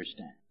not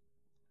understand.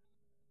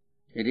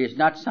 It is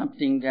not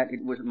something that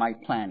it was my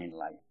plan in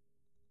life.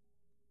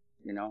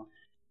 You know.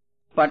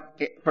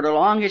 But for the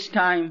longest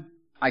time,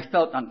 I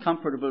felt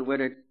uncomfortable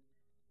with it.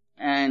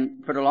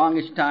 And for the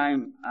longest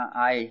time,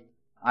 I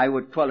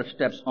would 12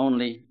 steps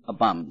only a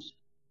bums.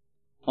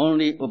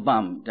 Only a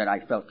bum that I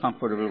felt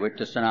comfortable with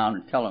to sit down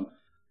and tell him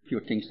a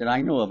few things that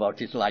I know about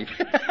his life.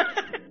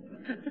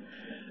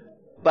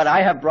 But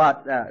I have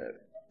brought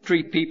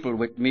 3 people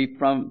with me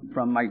from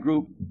my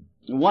group.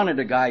 One of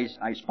the guys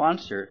I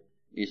sponsor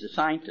is a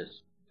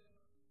scientist.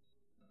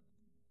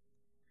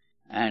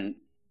 And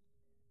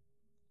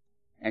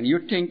you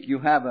think you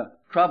have a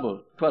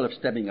trouble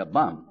 12-stepping a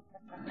bum.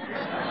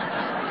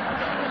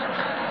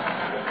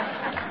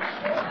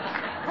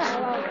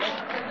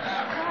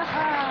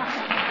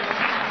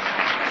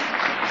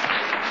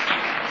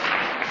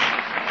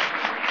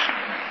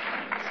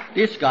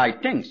 This guy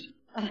thinks.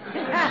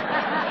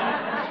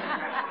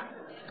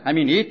 I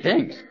mean, he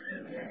thinks.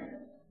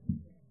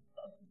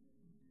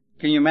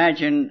 Can you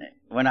imagine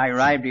when I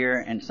arrived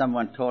here and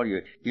someone told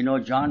you, you know,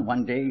 John,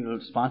 one day you'll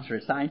sponsor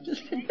a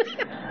scientist?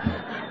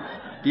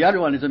 The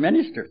other one is a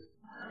minister.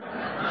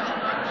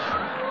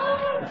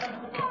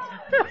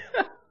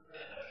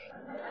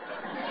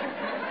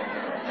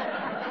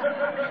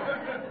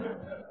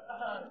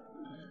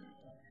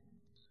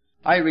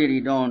 I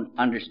really don't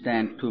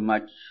understand too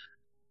much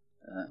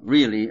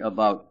really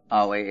about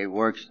how AA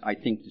works. I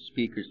think the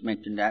speakers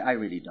mentioned that. I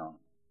really don't.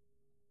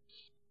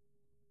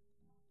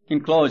 In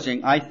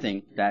closing, I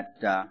think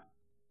that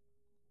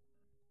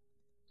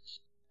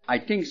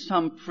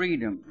some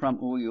freedom from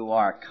who you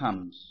are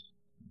comes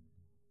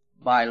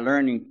by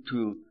learning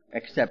to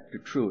accept the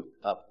truth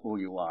of who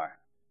you are.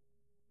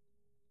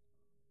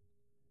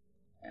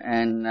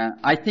 And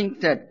I think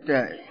that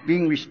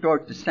being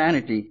restored to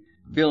sanity,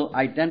 Bill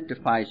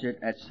identifies it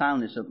as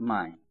soundness of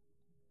mind.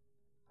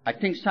 I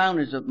think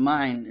soundness of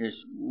mind is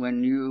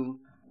when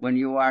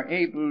you are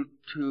able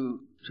to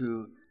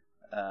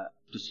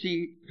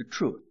see the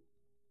truth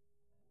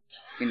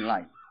in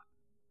life.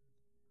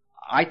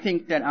 I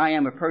think that I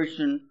am a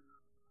person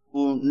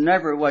who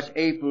never was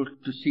able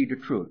to see the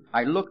truth.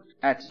 I looked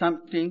at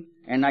something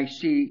and I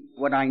see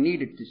what I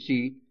needed to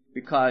see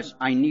because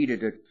I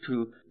needed it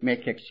to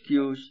make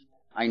excuse.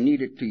 I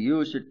needed to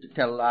use it to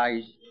tell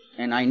lies,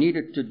 and I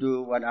needed to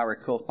do what our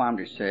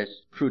co-founder says.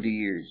 Through the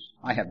years,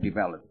 I have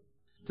developed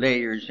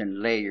layers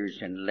and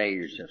layers and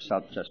layers of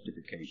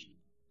self-justification.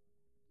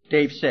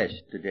 Dave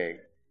says today,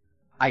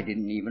 I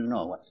didn't even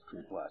know what the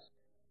truth was.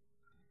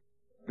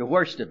 The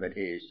worst of it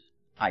is,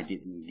 I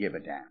didn't give a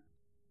damn.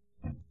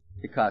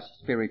 Because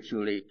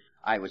spiritually,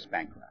 I was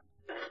bankrupt.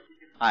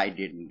 I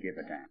didn't give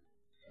a damn.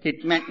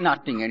 It meant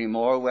nothing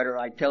anymore whether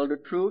I tell the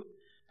truth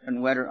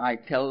and whether I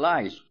tell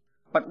lies.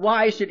 But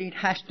why is it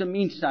has to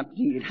mean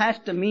something? It has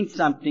to mean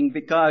something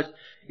because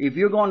if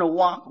you're going to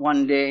walk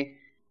one day,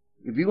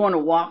 if you're going to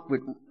walk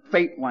with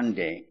faith one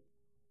day,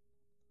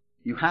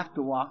 you have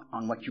to walk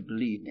on what you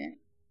believe in.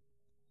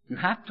 You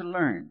have to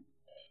learn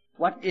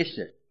what is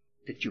it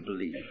that you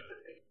believe.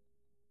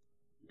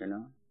 You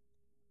know?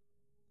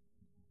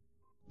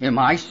 Am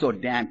I so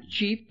damn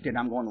cheap that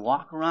I'm going to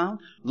walk around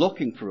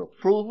looking for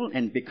approval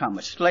and become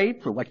a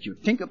slave for what you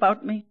think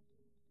about me?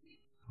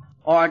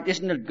 Or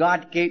isn't it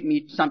God gave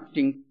me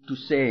something to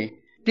say,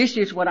 this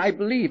is what I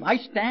believe. I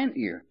stand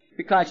here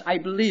because I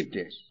believe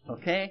this.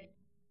 Okay?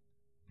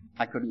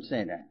 I couldn't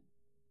say that.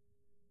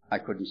 I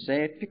couldn't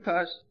say it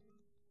because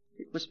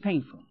it was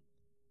painful.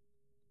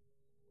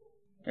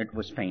 It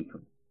was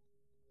painful.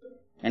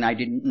 And I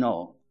didn't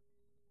know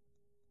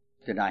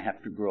that I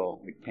have to grow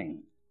with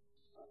pain.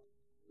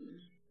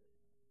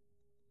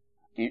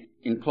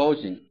 In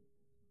closing,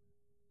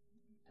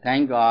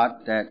 thank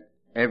God that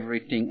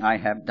everything I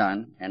have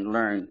done and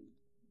learned,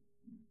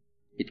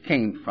 it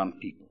came from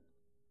people.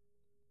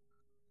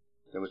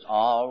 There was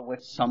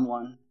always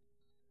someone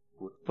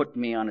who would put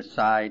me on the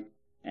side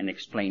and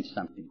explain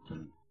something to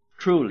me.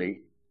 Truly,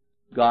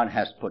 God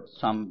has put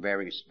some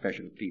very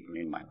special people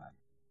in my life.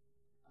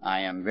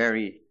 I am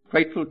very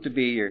grateful to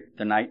be here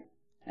tonight,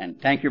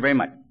 and thank you very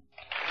much.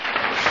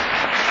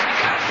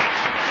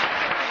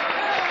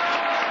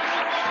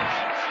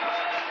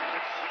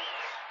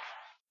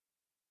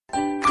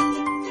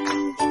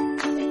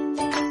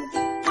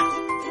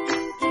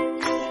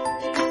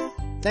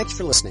 Thanks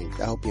for listening.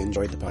 I hope you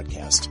enjoyed the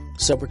podcast.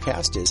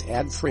 Sobercast is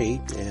ad-free,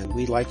 and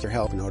we'd like your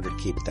help in order to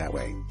keep it that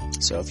way.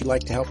 So if you'd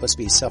like to help us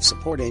be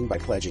self-supporting by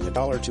pledging $1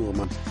 or $2 a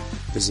month,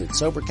 visit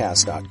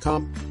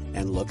Sobercast.com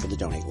and look for the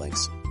donate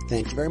links.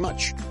 Thank you very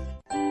much.